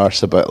pain in the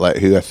arse about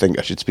who I think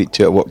I should speak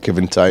to at what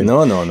given time.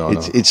 No.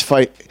 It's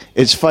fine.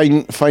 It's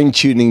fine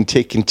tuning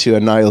taken to a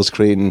Niles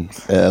Crane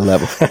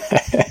level.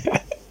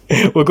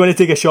 We're going to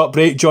take a short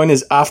break. Join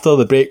us after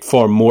the break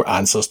for more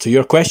answers to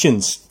your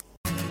questions.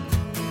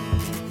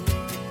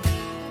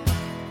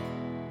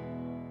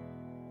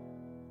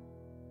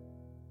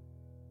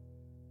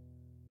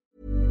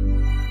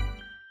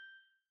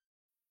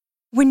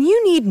 When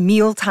you need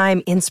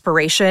mealtime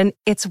inspiration,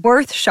 it's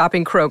worth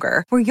shopping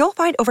Kroger, where you'll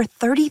find over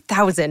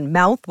 30,000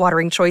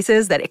 mouth-watering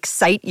choices that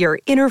excite your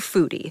inner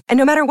foodie. And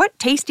no matter what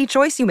tasty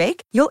choice you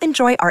make, you'll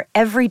enjoy our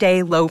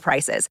everyday low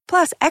prices,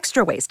 plus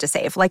extra ways to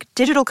save, like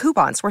digital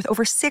coupons worth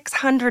over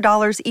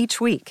 $600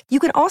 each week. You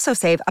can also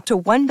save up to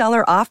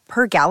 $1 off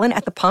per gallon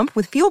at the pump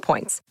with fuel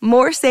points.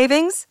 More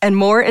savings and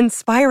more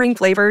inspiring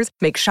flavors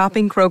make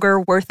shopping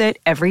Kroger worth it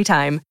every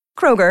time.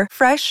 Kroger,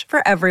 fresh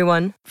for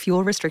everyone.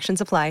 Fuel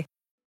restrictions apply.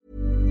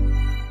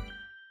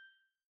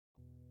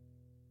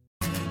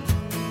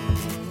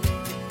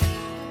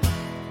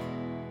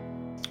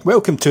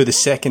 Welcome to the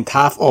second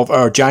half of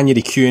our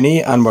January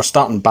Q&A, and we're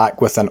starting back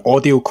with an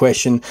audio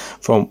question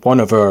from one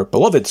of our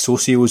beloved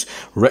socios,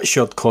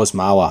 Richard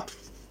Kosmala.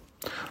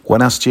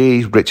 Buenas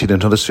G, Richard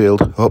in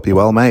Huddersfield. Hope you're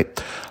well,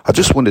 mate. I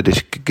just wondered if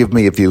you could give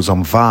me your views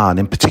on VAR, and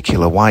in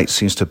particular why it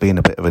seems to have been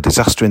a bit of a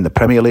disaster in the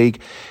Premier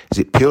League. Is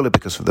it purely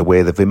because of the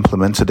way they've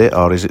implemented it,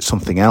 or is it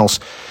something else?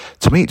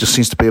 To me, it just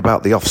seems to be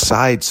about the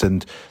offsides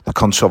and the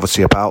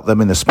controversy about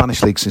them. In the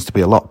Spanish League seems to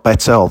be a lot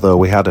better, although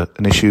we had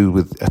an issue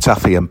with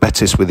Getafe and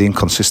Betis with the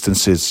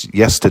inconsistencies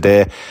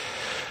yesterday.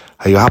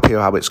 Are you happy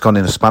with how it's gone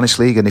in the Spanish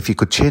League? And if you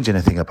could change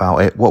anything about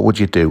it, what would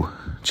you do?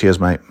 Cheers,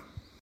 mate.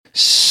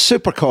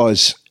 Super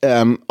Cause,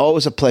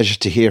 always a pleasure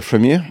to hear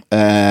from you.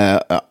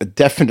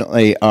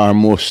 Definitely our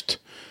most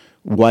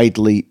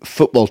widely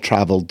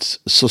football-travelled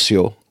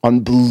socio.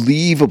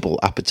 Unbelievable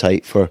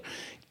appetite for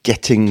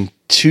getting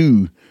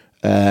to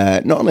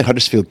not only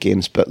Huddersfield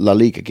games, but La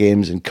Liga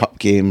games and Cup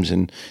games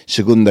and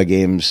Segunda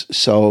games.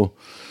 So,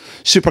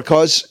 Super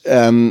Cause,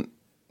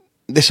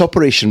 this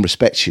operation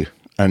respects you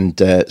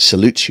and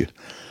salutes you.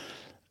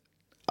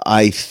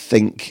 I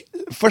think,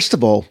 first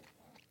of all,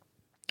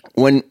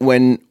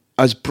 when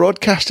as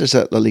broadcasters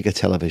at La Liga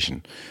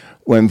Television,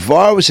 when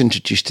VAR was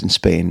introduced in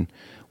Spain,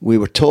 we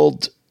were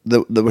told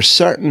that there were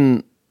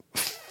certain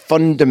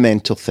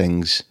fundamental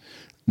things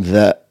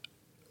that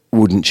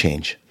wouldn't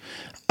change.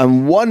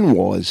 And one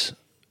was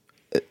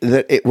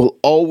that it will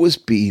always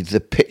be the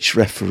pitch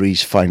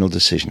referee's final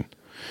decision.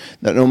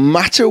 That no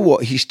matter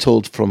what he's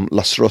told from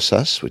Las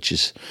Rozas, which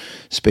is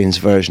Spain's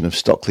version of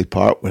Stockley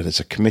Park, where there's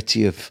a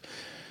committee of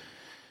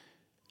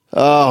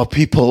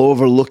people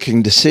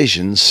overlooking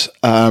decisions,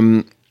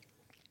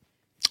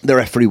 the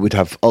referee would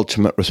have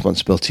ultimate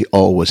responsibility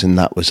always, and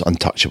that was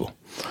untouchable.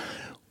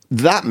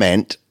 That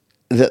meant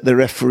that the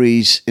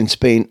referees in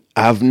Spain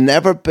have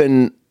never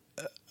been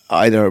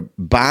either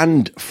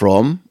banned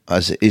from,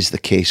 as is the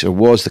case, or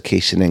was the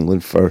case in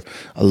England for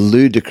a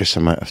ludicrous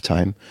amount of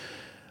time,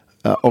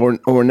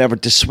 or never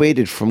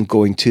dissuaded from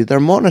going to their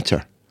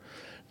monitor.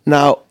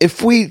 Now,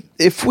 if we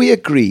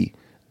agree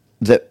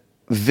that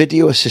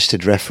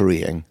video-assisted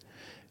refereeing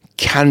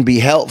can be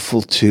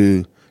helpful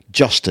to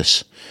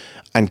justice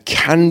and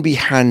can be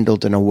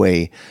handled in a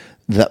way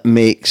that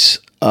makes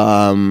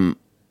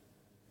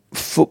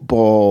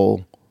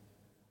football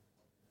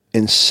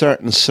in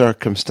certain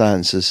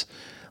circumstances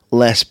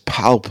less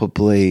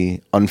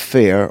palpably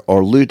unfair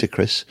or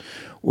ludicrous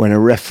when a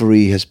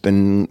referee has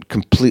been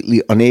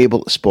completely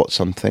unable to spot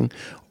something,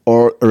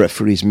 or a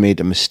referee's made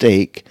a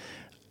mistake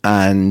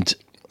and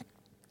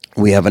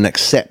we have an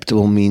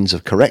acceptable means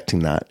of correcting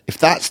that. If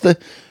that's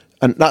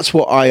and that's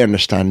what I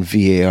understand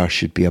VAR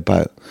should be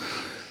about,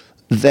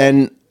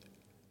 then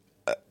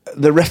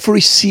the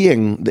referee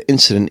seeing the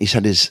incident he's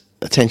had his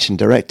attention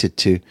directed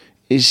to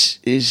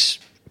is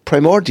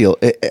primordial.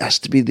 It has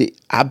to be the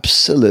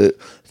absolute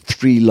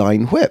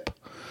 3-line whip.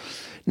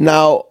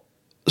 Now,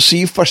 so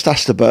you first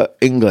asked about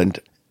England.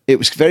 It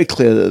was very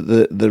clear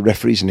that the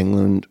referees in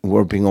England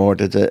were being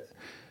ordered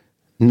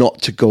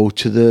not to go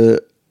to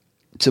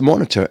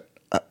monitor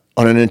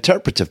on an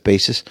interpretive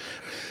basis.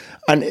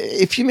 And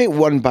if you make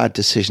one bad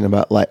decision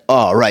about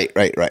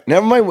right,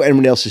 never mind what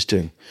anyone else is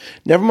doing,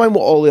 never mind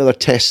what all the other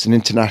tests in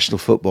international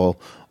football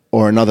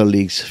or in other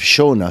leagues have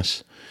shown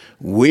us,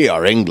 we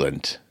are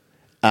England.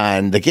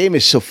 And the game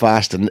is so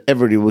fast and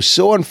everybody was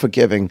so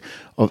unforgiving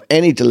of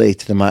any delay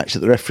to the match that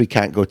the referee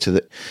can't go to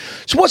the...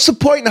 So what's the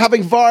point in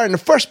having VAR in the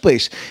first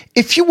place?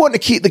 If you want to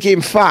keep the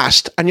game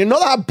fast and you're not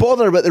that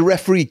bothered about the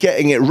referee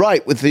getting it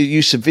right with the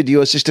use of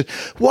video assistant,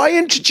 why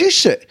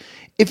introduce it?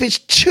 If it's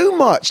too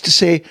much to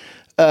say...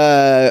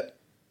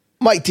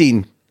 Mike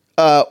Dean,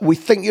 we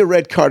think your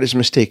red card is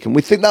mistaken.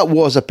 We think that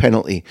was a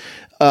penalty.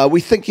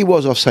 We think he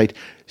was offside.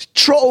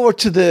 Trot over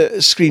to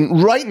the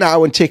screen right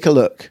now and take a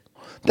look.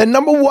 Then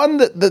number one,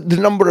 the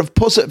number of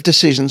positive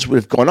decisions would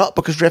have gone up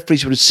because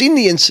referees would have seen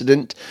the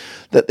incident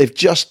that they've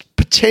just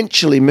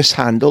potentially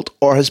mishandled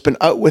or has been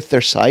out with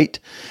their sight.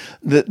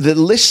 The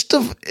list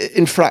of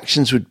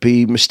infractions would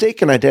be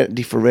mistaken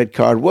identity for red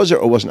card, was it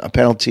or wasn't a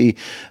penalty,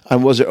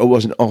 and was it or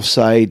wasn't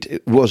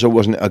offside, was or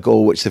wasn't a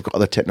goal, which they've got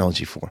other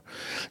technology for.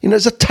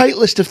 There's a tight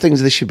list of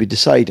things they should be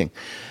deciding.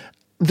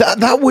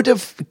 That would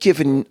have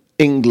given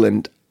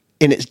England,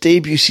 in its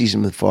debut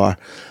season with VAR,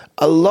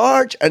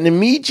 an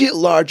immediate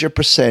larger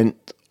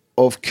percent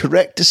of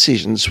correct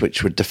decisions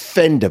which were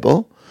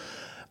defendable,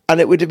 and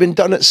it would have been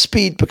done at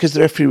speed because the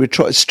referee would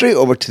trot straight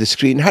over to the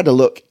screen, had a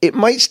look. It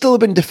might still have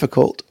been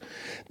difficult.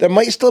 There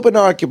might still have been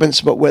arguments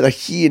about whether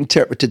he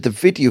interpreted the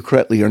video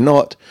correctly or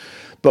not,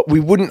 but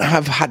we wouldn't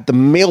have had the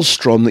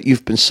maelstrom that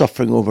you've been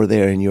suffering over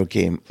there in your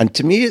game. And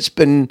to me, it's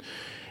been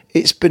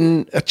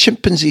a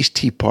chimpanzee's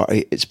tea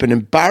party. It's been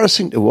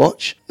embarrassing to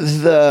watch.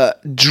 The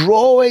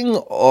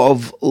drawing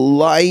of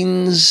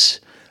lines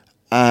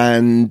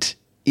and,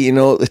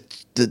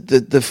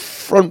 the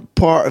front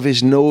part of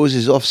his nose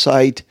is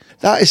offside.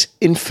 That is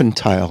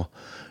infantile.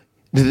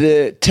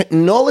 The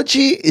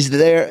technology is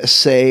there to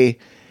say,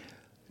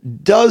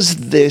 does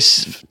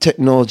this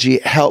technology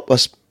help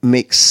us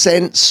make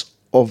sense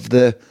of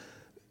the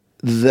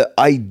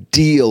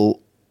ideal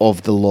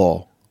of the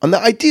law? And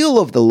the ideal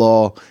of the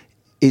law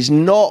is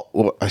not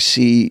what I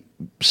see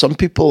some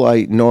people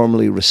I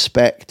normally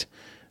respect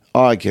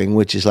arguing,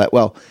 which is like,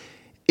 well,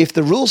 if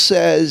the rule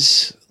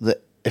says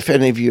that if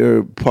any of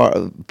your part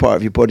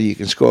of your body you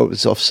can score if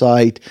it's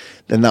offside,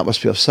 then that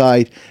must be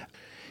offside.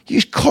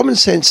 Use common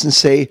sense and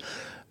say,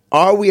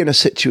 are we in a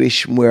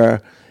situation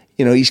where,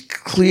 he's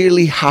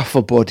clearly half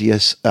a body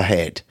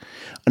ahead?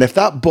 And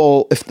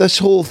if this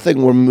whole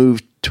thing were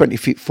moved 20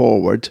 feet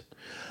forward,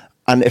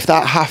 and if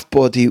that half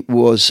body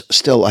was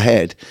still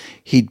ahead,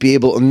 he'd be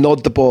able to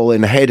nod the ball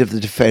in ahead of the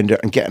defender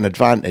and get an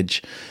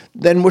advantage,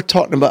 then we're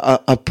talking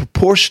about a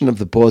proportion of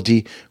the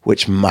body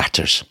which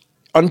matters.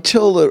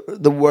 Until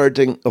the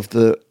wording of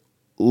the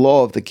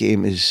law of the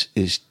game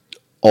is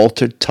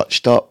altered,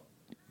 touched up,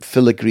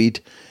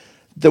 filigreed,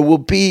 there will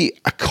be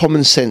a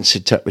common sense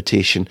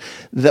interpretation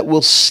that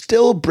will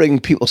still bring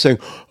people saying,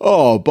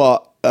 oh,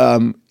 but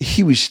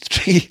he was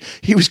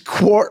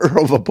quarter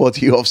of a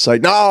body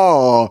offside.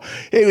 No,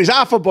 he was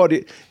half a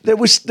body. There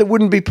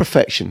wouldn't be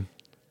perfection.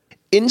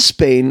 In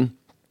Spain,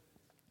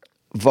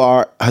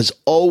 VAR has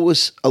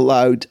always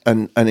allowed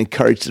and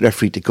encouraged the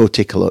referee to go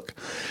take a look.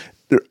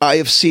 I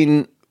have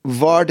seen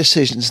VAR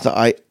decisions that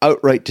I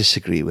outright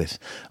disagree with.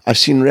 I've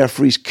seen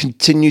referees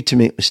continue to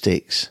make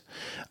mistakes.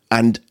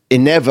 And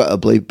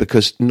inevitably,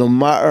 because no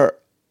matter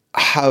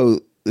how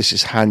this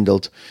is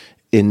handled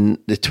in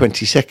the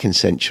 22nd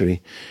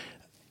century,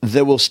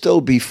 there will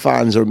still be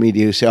fans or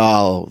media who say,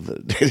 oh,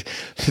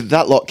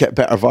 that lot get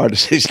better VAR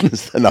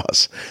decisions than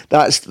us.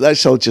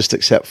 That's all just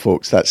accept,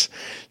 folks.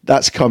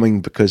 That's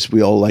coming because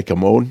we all like a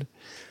moan.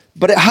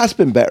 But it has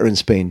been better in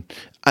Spain.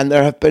 And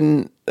there have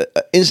been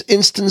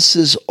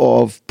instances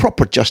of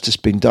proper justice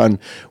being done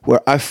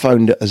where I've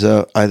found it as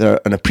either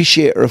an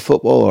appreciator of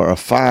football or a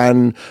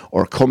fan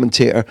or a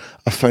commentator,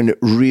 I found it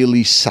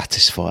really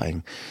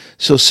satisfying.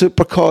 So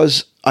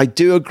Supercause, I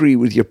do agree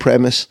with your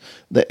premise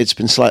that it's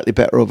been slightly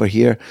better over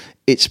here.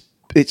 It's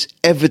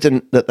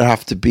evident that there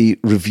have to be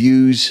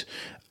reviews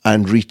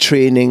and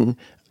retraining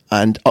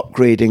and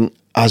upgrading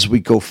as we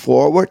go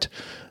forward.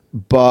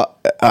 But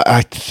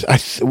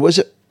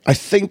I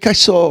think I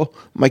saw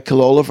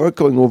Michael Oliver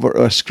going over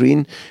to a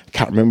screen. I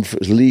can't remember if it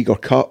was League or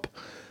Cup.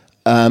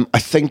 I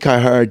think I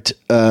heard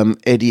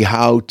Eddie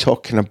Howe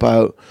talking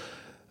about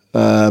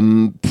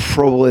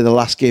probably the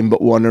last game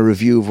but one, a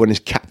review of when his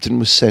captain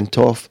was sent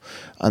off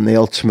and they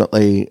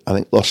ultimately, I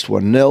think, lost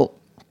 1-0.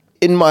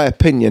 In my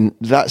opinion,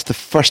 that's the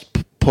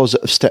first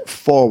positive step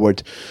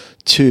forward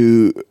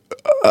to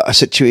a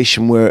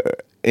situation where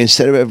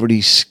instead of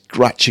everybody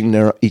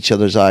scratching each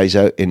other's eyes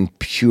out in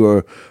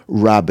pure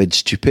rabid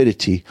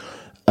stupidity,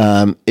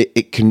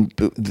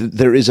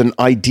 there is an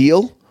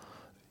ideal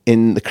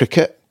in the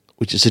cricket,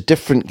 which is a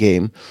different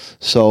game.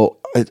 So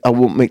I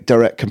won't make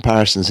direct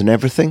comparisons in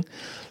everything,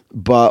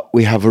 but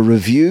we have a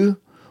review.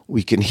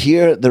 We can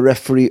hear the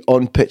referee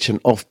on pitch and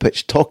off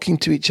pitch talking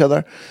to each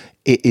other.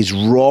 It is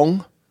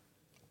wrong,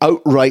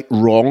 outright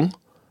wrong,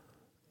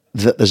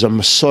 that there's a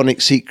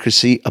Masonic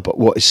secrecy about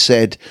what is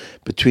said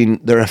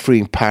between the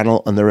refereeing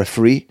panel and the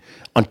referee.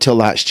 Until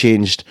that's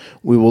changed,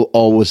 we will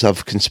always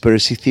have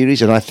conspiracy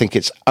theories, and I think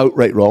it's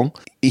outright wrong.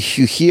 If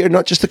you hear,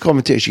 not just the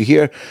commentators, you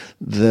hear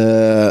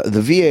the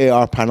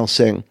VAR panel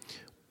saying,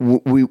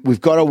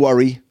 we've got to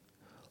worry,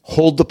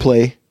 hold the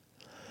play,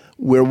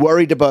 we're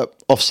worried about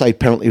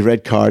offside, penalty,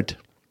 red card,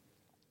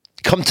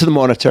 come to the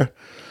monitor.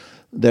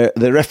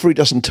 The referee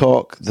doesn't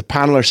talk. The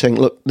panel are saying,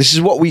 look, this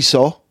is what we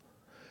saw.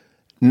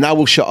 Now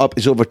we'll shut up,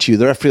 it's over to you.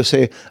 The referee will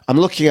say, I'm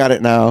looking at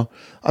it now.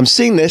 I'm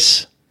seeing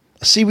this.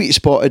 I see what you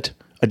spotted.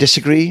 I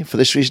disagree for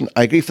this reason.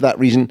 I agree for that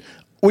reason.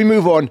 We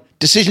move on.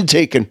 Decision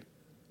taken.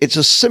 It's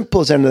as simple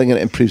as anything and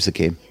it improves the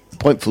game.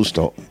 Point, full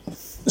stop.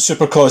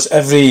 Supercause,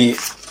 every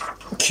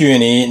Q&A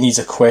needs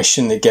a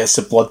question that gets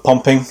the blood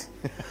pumping.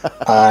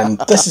 And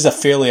this is a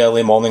fairly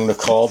early morning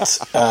record.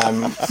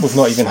 We've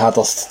not even had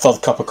our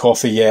third cup of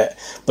coffee yet.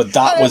 But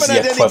that was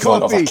the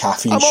equivalent of a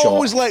caffeine shot. I'm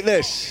always like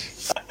this.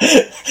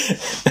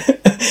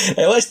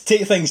 Let's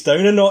take things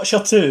down a notch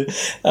or two.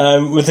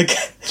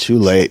 Too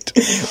late.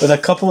 With a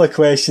couple of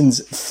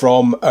questions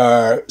from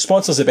our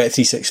sponsors at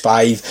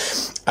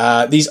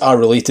Bet365. These are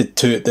related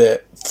to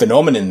the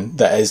phenomenon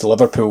that is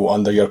Liverpool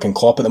under Jurgen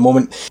Klopp at the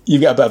moment.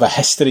 You've got a bit of a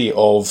history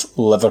of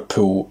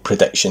Liverpool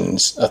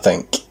predictions, I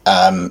think.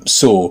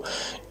 So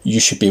you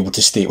should be able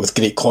to state with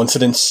great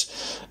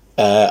confidence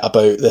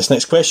about this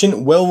next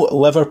question. Will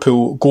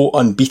Liverpool go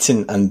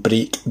unbeaten and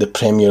break the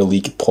Premier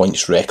League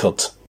points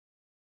record?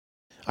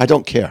 I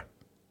don't care.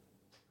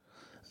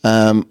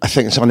 I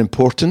think it's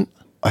unimportant.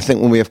 I think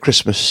when we have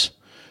Christmas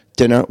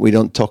dinner, we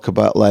don't talk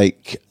about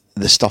like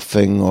the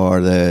stuffing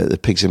or the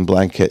pigs in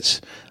blankets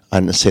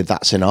and say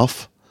that's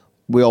enough.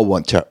 We all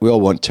want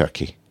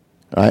turkey,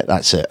 right?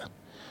 That's it.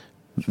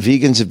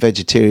 Vegans and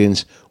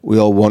vegetarians, we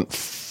all want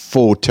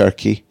faux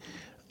turkey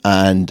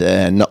and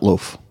nut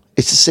loaf.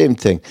 It's the same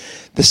thing.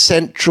 The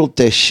central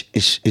dish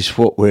is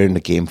what we're in the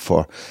game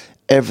for.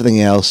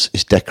 Everything else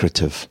is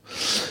decorative.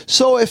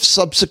 So if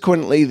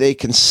subsequently they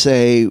can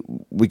say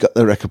we got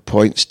the record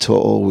points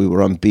total, we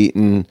were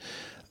unbeaten,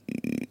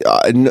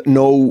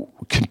 no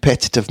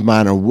competitive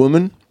man or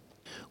woman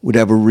would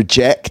ever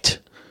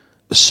reject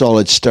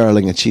solid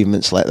sterling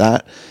achievements like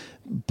that.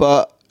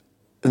 But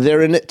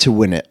they're in it to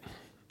win it.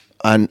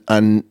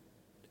 And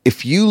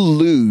if you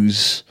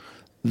lose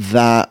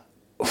that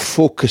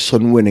focus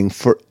on winning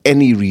for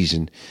any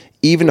reason,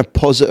 even a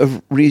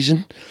positive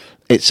reason,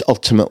 it's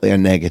ultimately a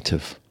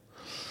negative.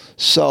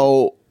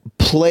 So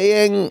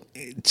playing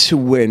to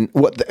win,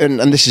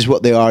 and this is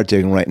what they are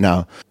doing right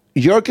now.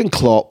 Jurgen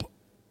Klopp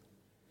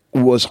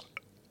was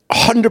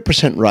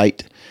 100%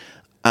 right,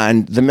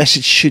 and the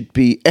message should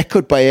be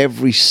echoed by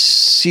every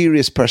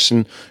serious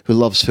person who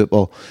loves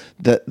football,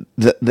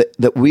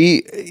 that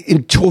we,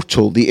 in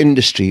total, the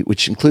industry,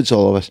 which includes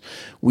all of us,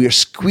 we are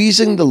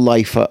squeezing the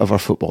life out of our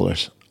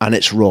footballers. And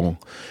it's wrong,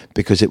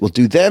 because it will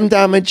do them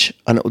damage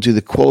and it will do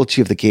the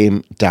quality of the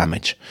game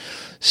damage.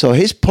 So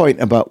his point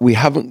about we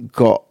haven't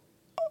got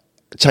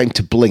time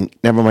to blink,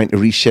 never mind to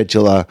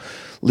reschedule a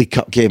League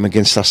Cup game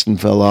against Aston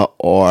Villa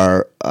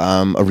or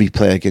a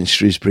replay against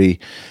Shrewsbury.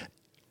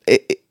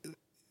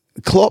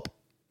 Klopp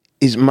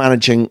is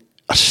managing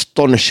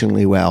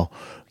astonishingly well,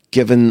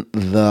 given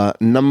the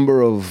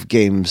number of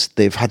games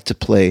they've had to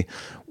play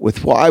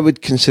with what I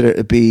would consider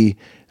to be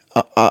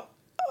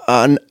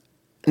an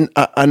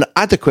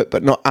adequate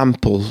but not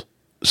ample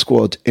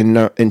squad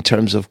in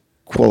terms of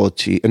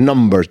quality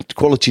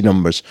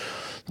numbers.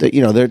 That,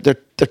 you know, their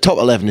top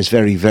 11 is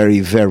very, very,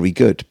 very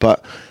good,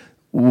 but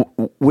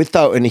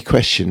without any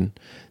question,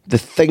 the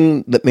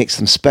thing that makes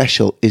them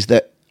special is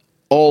that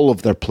all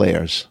of their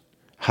players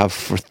have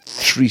for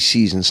 3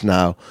 seasons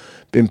now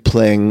been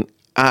playing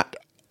at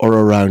or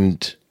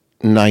around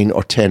 9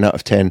 or 10 out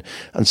of 10,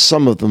 and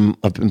some of them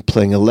have been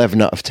playing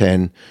 11 out of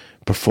 10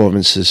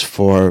 performances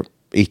for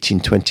 18,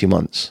 20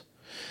 months.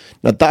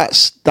 Now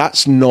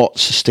that's not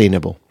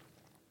sustainable.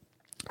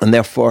 And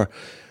therefore,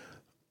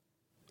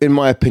 in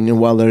my opinion,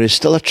 while there is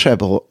still a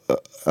treble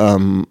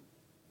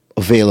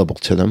available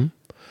to them,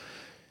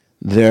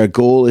 their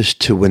goal is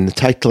to win the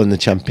title in the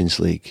Champions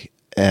League.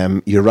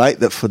 You're right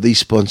that for these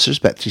sponsors,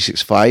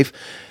 Bet365,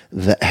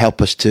 that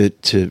help us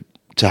to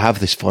have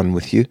this fun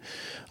with you,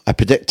 I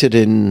predicted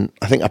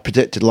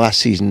last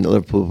season that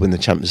Liverpool would win the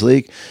Champions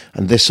League,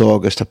 and this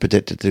August I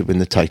predicted they'd win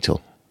the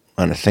title.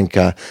 And I think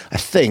I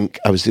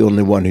was the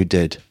only one who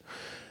did.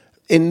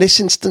 In this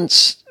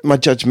instance, my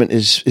judgment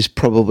is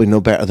probably no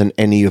better than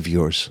any of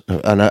yours.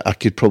 And I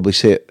could probably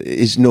say it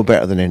is no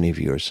better than any of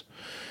yours.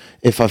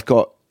 If I've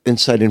got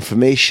inside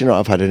information, or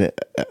I've had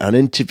an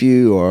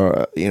interview,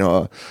 or, you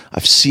know,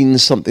 I've seen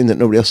something that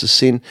nobody else has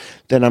seen,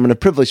 then I'm in a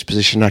privileged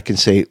position. I can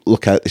say,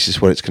 look out, this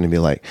is what it's going to be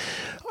like.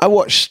 I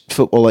watch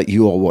football like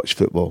you all watch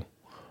football.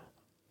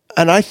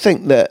 And I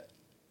think that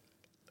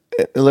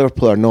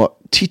Liverpool are not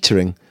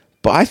teetering,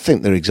 but I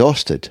think they're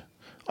exhausted.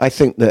 I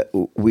think that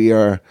we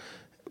are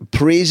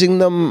praising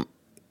them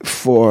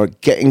for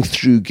getting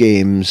through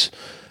games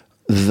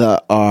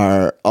that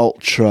are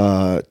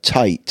ultra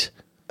tight,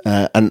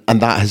 and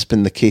that has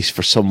been the case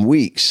for some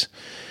weeks.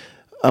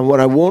 And what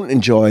I won't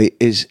enjoy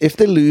is if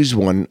they lose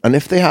one, and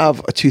if they have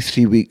a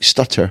 2-3 week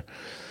stutter,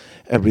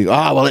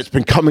 well, it's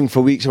been coming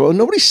for weeks. Well,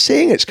 nobody's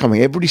saying it's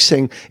coming. Everybody's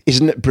saying,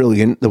 isn't it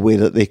brilliant the way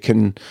that they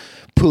can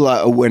pull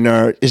out a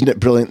winner? Isn't it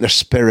brilliant, their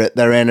spirit,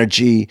 their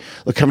energy?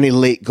 Look how many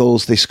late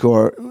goals they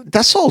score.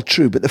 That's all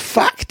true. But the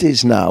fact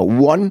is now,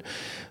 one,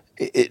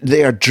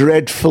 they are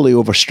dreadfully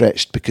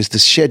overstretched because the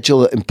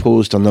schedule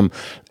imposed on them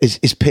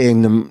is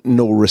paying them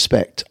no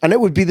respect. And it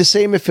would be the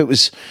same if it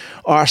was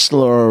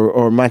Arsenal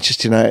or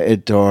Manchester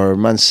United or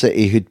Man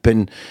City who'd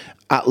been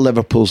at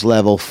Liverpool's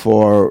level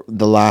for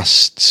the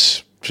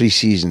last 3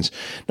 seasons.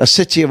 Now,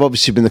 City have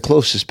obviously been the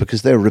closest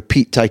because their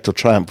repeat title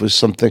triumph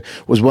was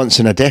once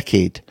in a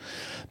decade.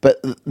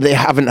 But they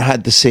haven't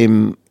had the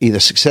same either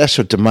success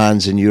or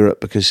demands in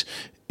Europe because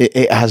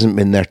it hasn't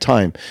been their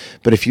time.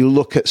 But if you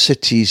look at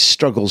City's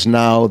struggles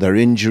now, their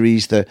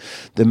injuries, the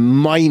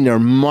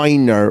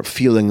minor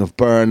feeling of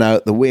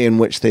burnout, the way in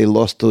which they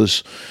lost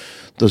those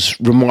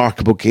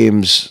remarkable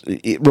games,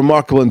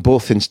 remarkable in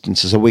both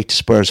instances, away to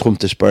Spurs, home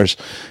to Spurs,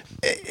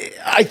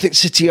 I think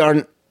City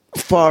aren't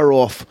far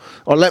off.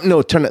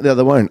 Turn it the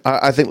other way around.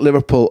 I think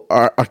Liverpool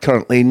are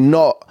currently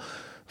not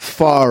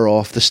far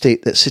off the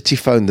state that City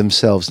found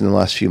themselves in the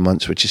last few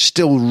months, which is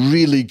still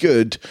really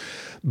good,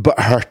 but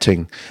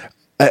hurting.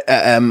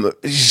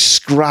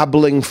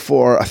 Scrabbling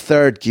for a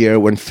third gear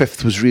when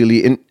fifth was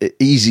really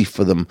easy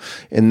for them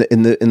in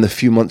the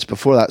few months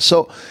before that.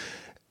 So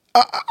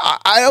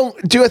I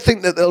don't. Do I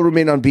think that they'll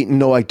remain unbeaten?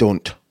 No, I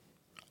don't.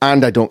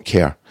 and I don't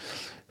care.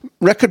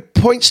 Record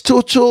points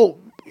total,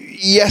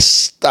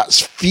 yes,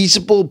 that's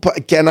feasible, but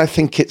again, I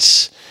think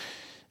it's...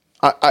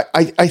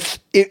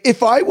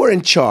 if I were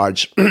in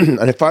charge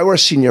and if I were a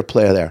senior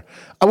player there,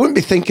 I wouldn't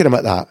be thinking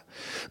about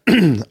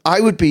that.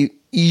 I would be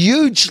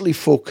hugely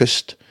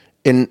focused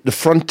in the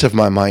front of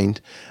my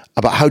mind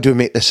about how do we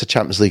make this a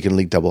Champions League and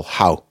League double?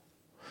 How?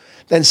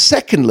 Then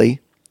secondly,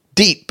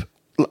 deep,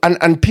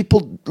 and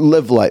people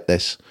live like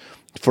this,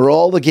 for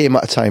all the game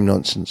at a time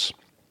nonsense.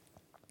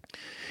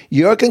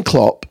 Jurgen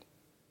Klopp,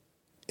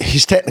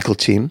 his technical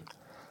team,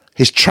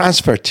 his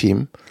transfer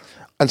team,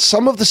 and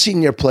some of the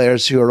senior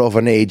players who are of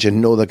an age and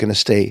know they're going to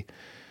stay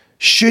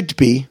should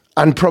be,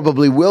 and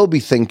probably will be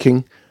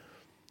thinking,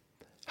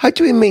 how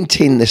do we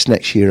maintain this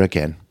next year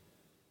again?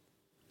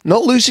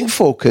 Not losing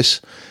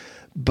focus,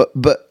 but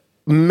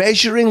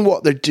measuring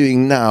what they're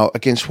doing now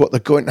against what they're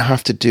going to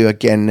have to do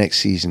again next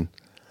season.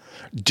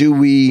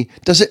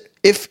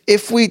 If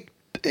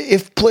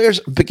players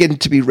begin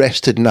to be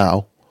rested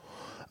now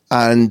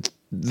and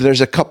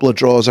there's a couple of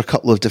draws, a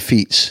couple of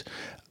defeats,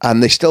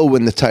 and they still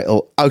win the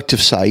title out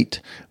of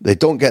sight, they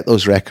don't get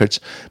those records,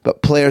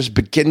 but players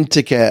begin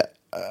to get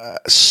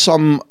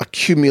some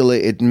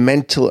accumulated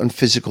mental and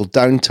physical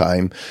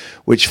downtime,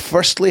 which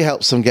firstly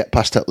helps them get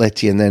past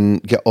Atleti and then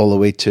get all the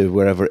way to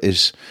wherever it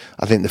is,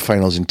 I think the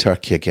finals in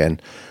Turkey again,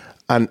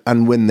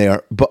 and win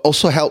there, but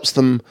also helps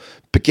them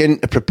begin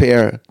to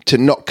prepare to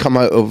not come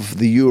out of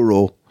the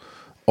Euro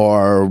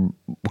or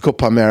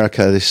Copa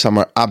America this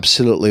summer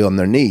absolutely on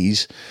their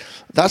knees.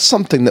 That's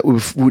something that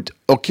would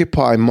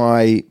occupy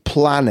my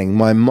planning,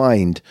 my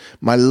mind,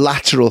 my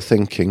lateral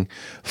thinking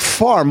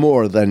far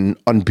more than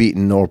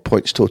unbeaten or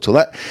points total.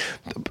 That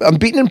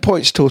unbeaten in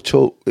points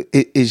total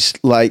is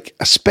like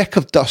a speck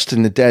of dust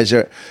in the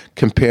desert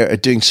compared to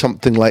doing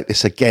something like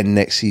this again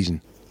next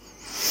season.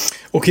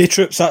 Okay,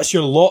 troops, that's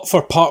your lot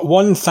for part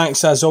 1.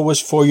 Thanks as always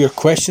for your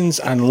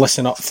questions, and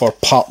listen up for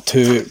part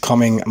 2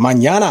 coming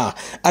mañana.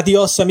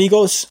 Adios,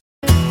 amigos.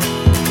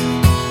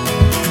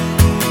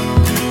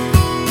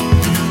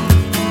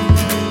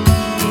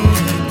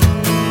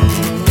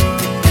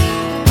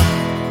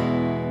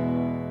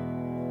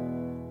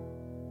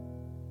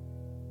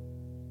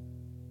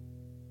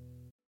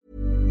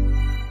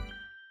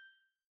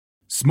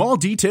 Small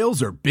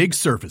details are big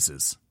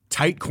surfaces.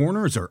 Tight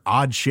corners are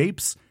odd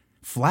shapes.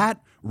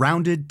 Flat,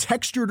 rounded,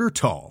 textured, or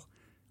tall.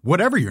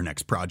 Whatever your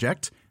next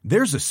project,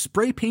 there's a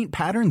spray paint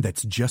pattern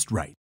that's just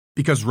right.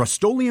 Because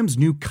Rust-Oleum's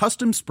new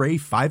Custom Spray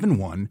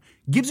 5-in-1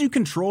 gives you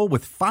control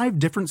with 5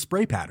 different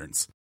spray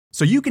patterns.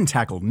 So you can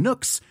tackle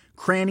nooks,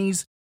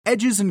 crannies,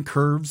 edges, and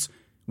curves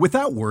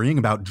without worrying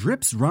about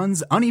drips,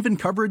 runs, uneven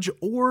coverage,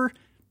 or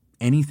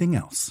anything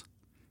else.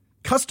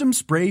 Custom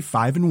Spray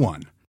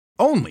 5-in-1.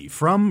 Only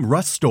from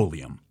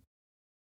Rust-Oleum.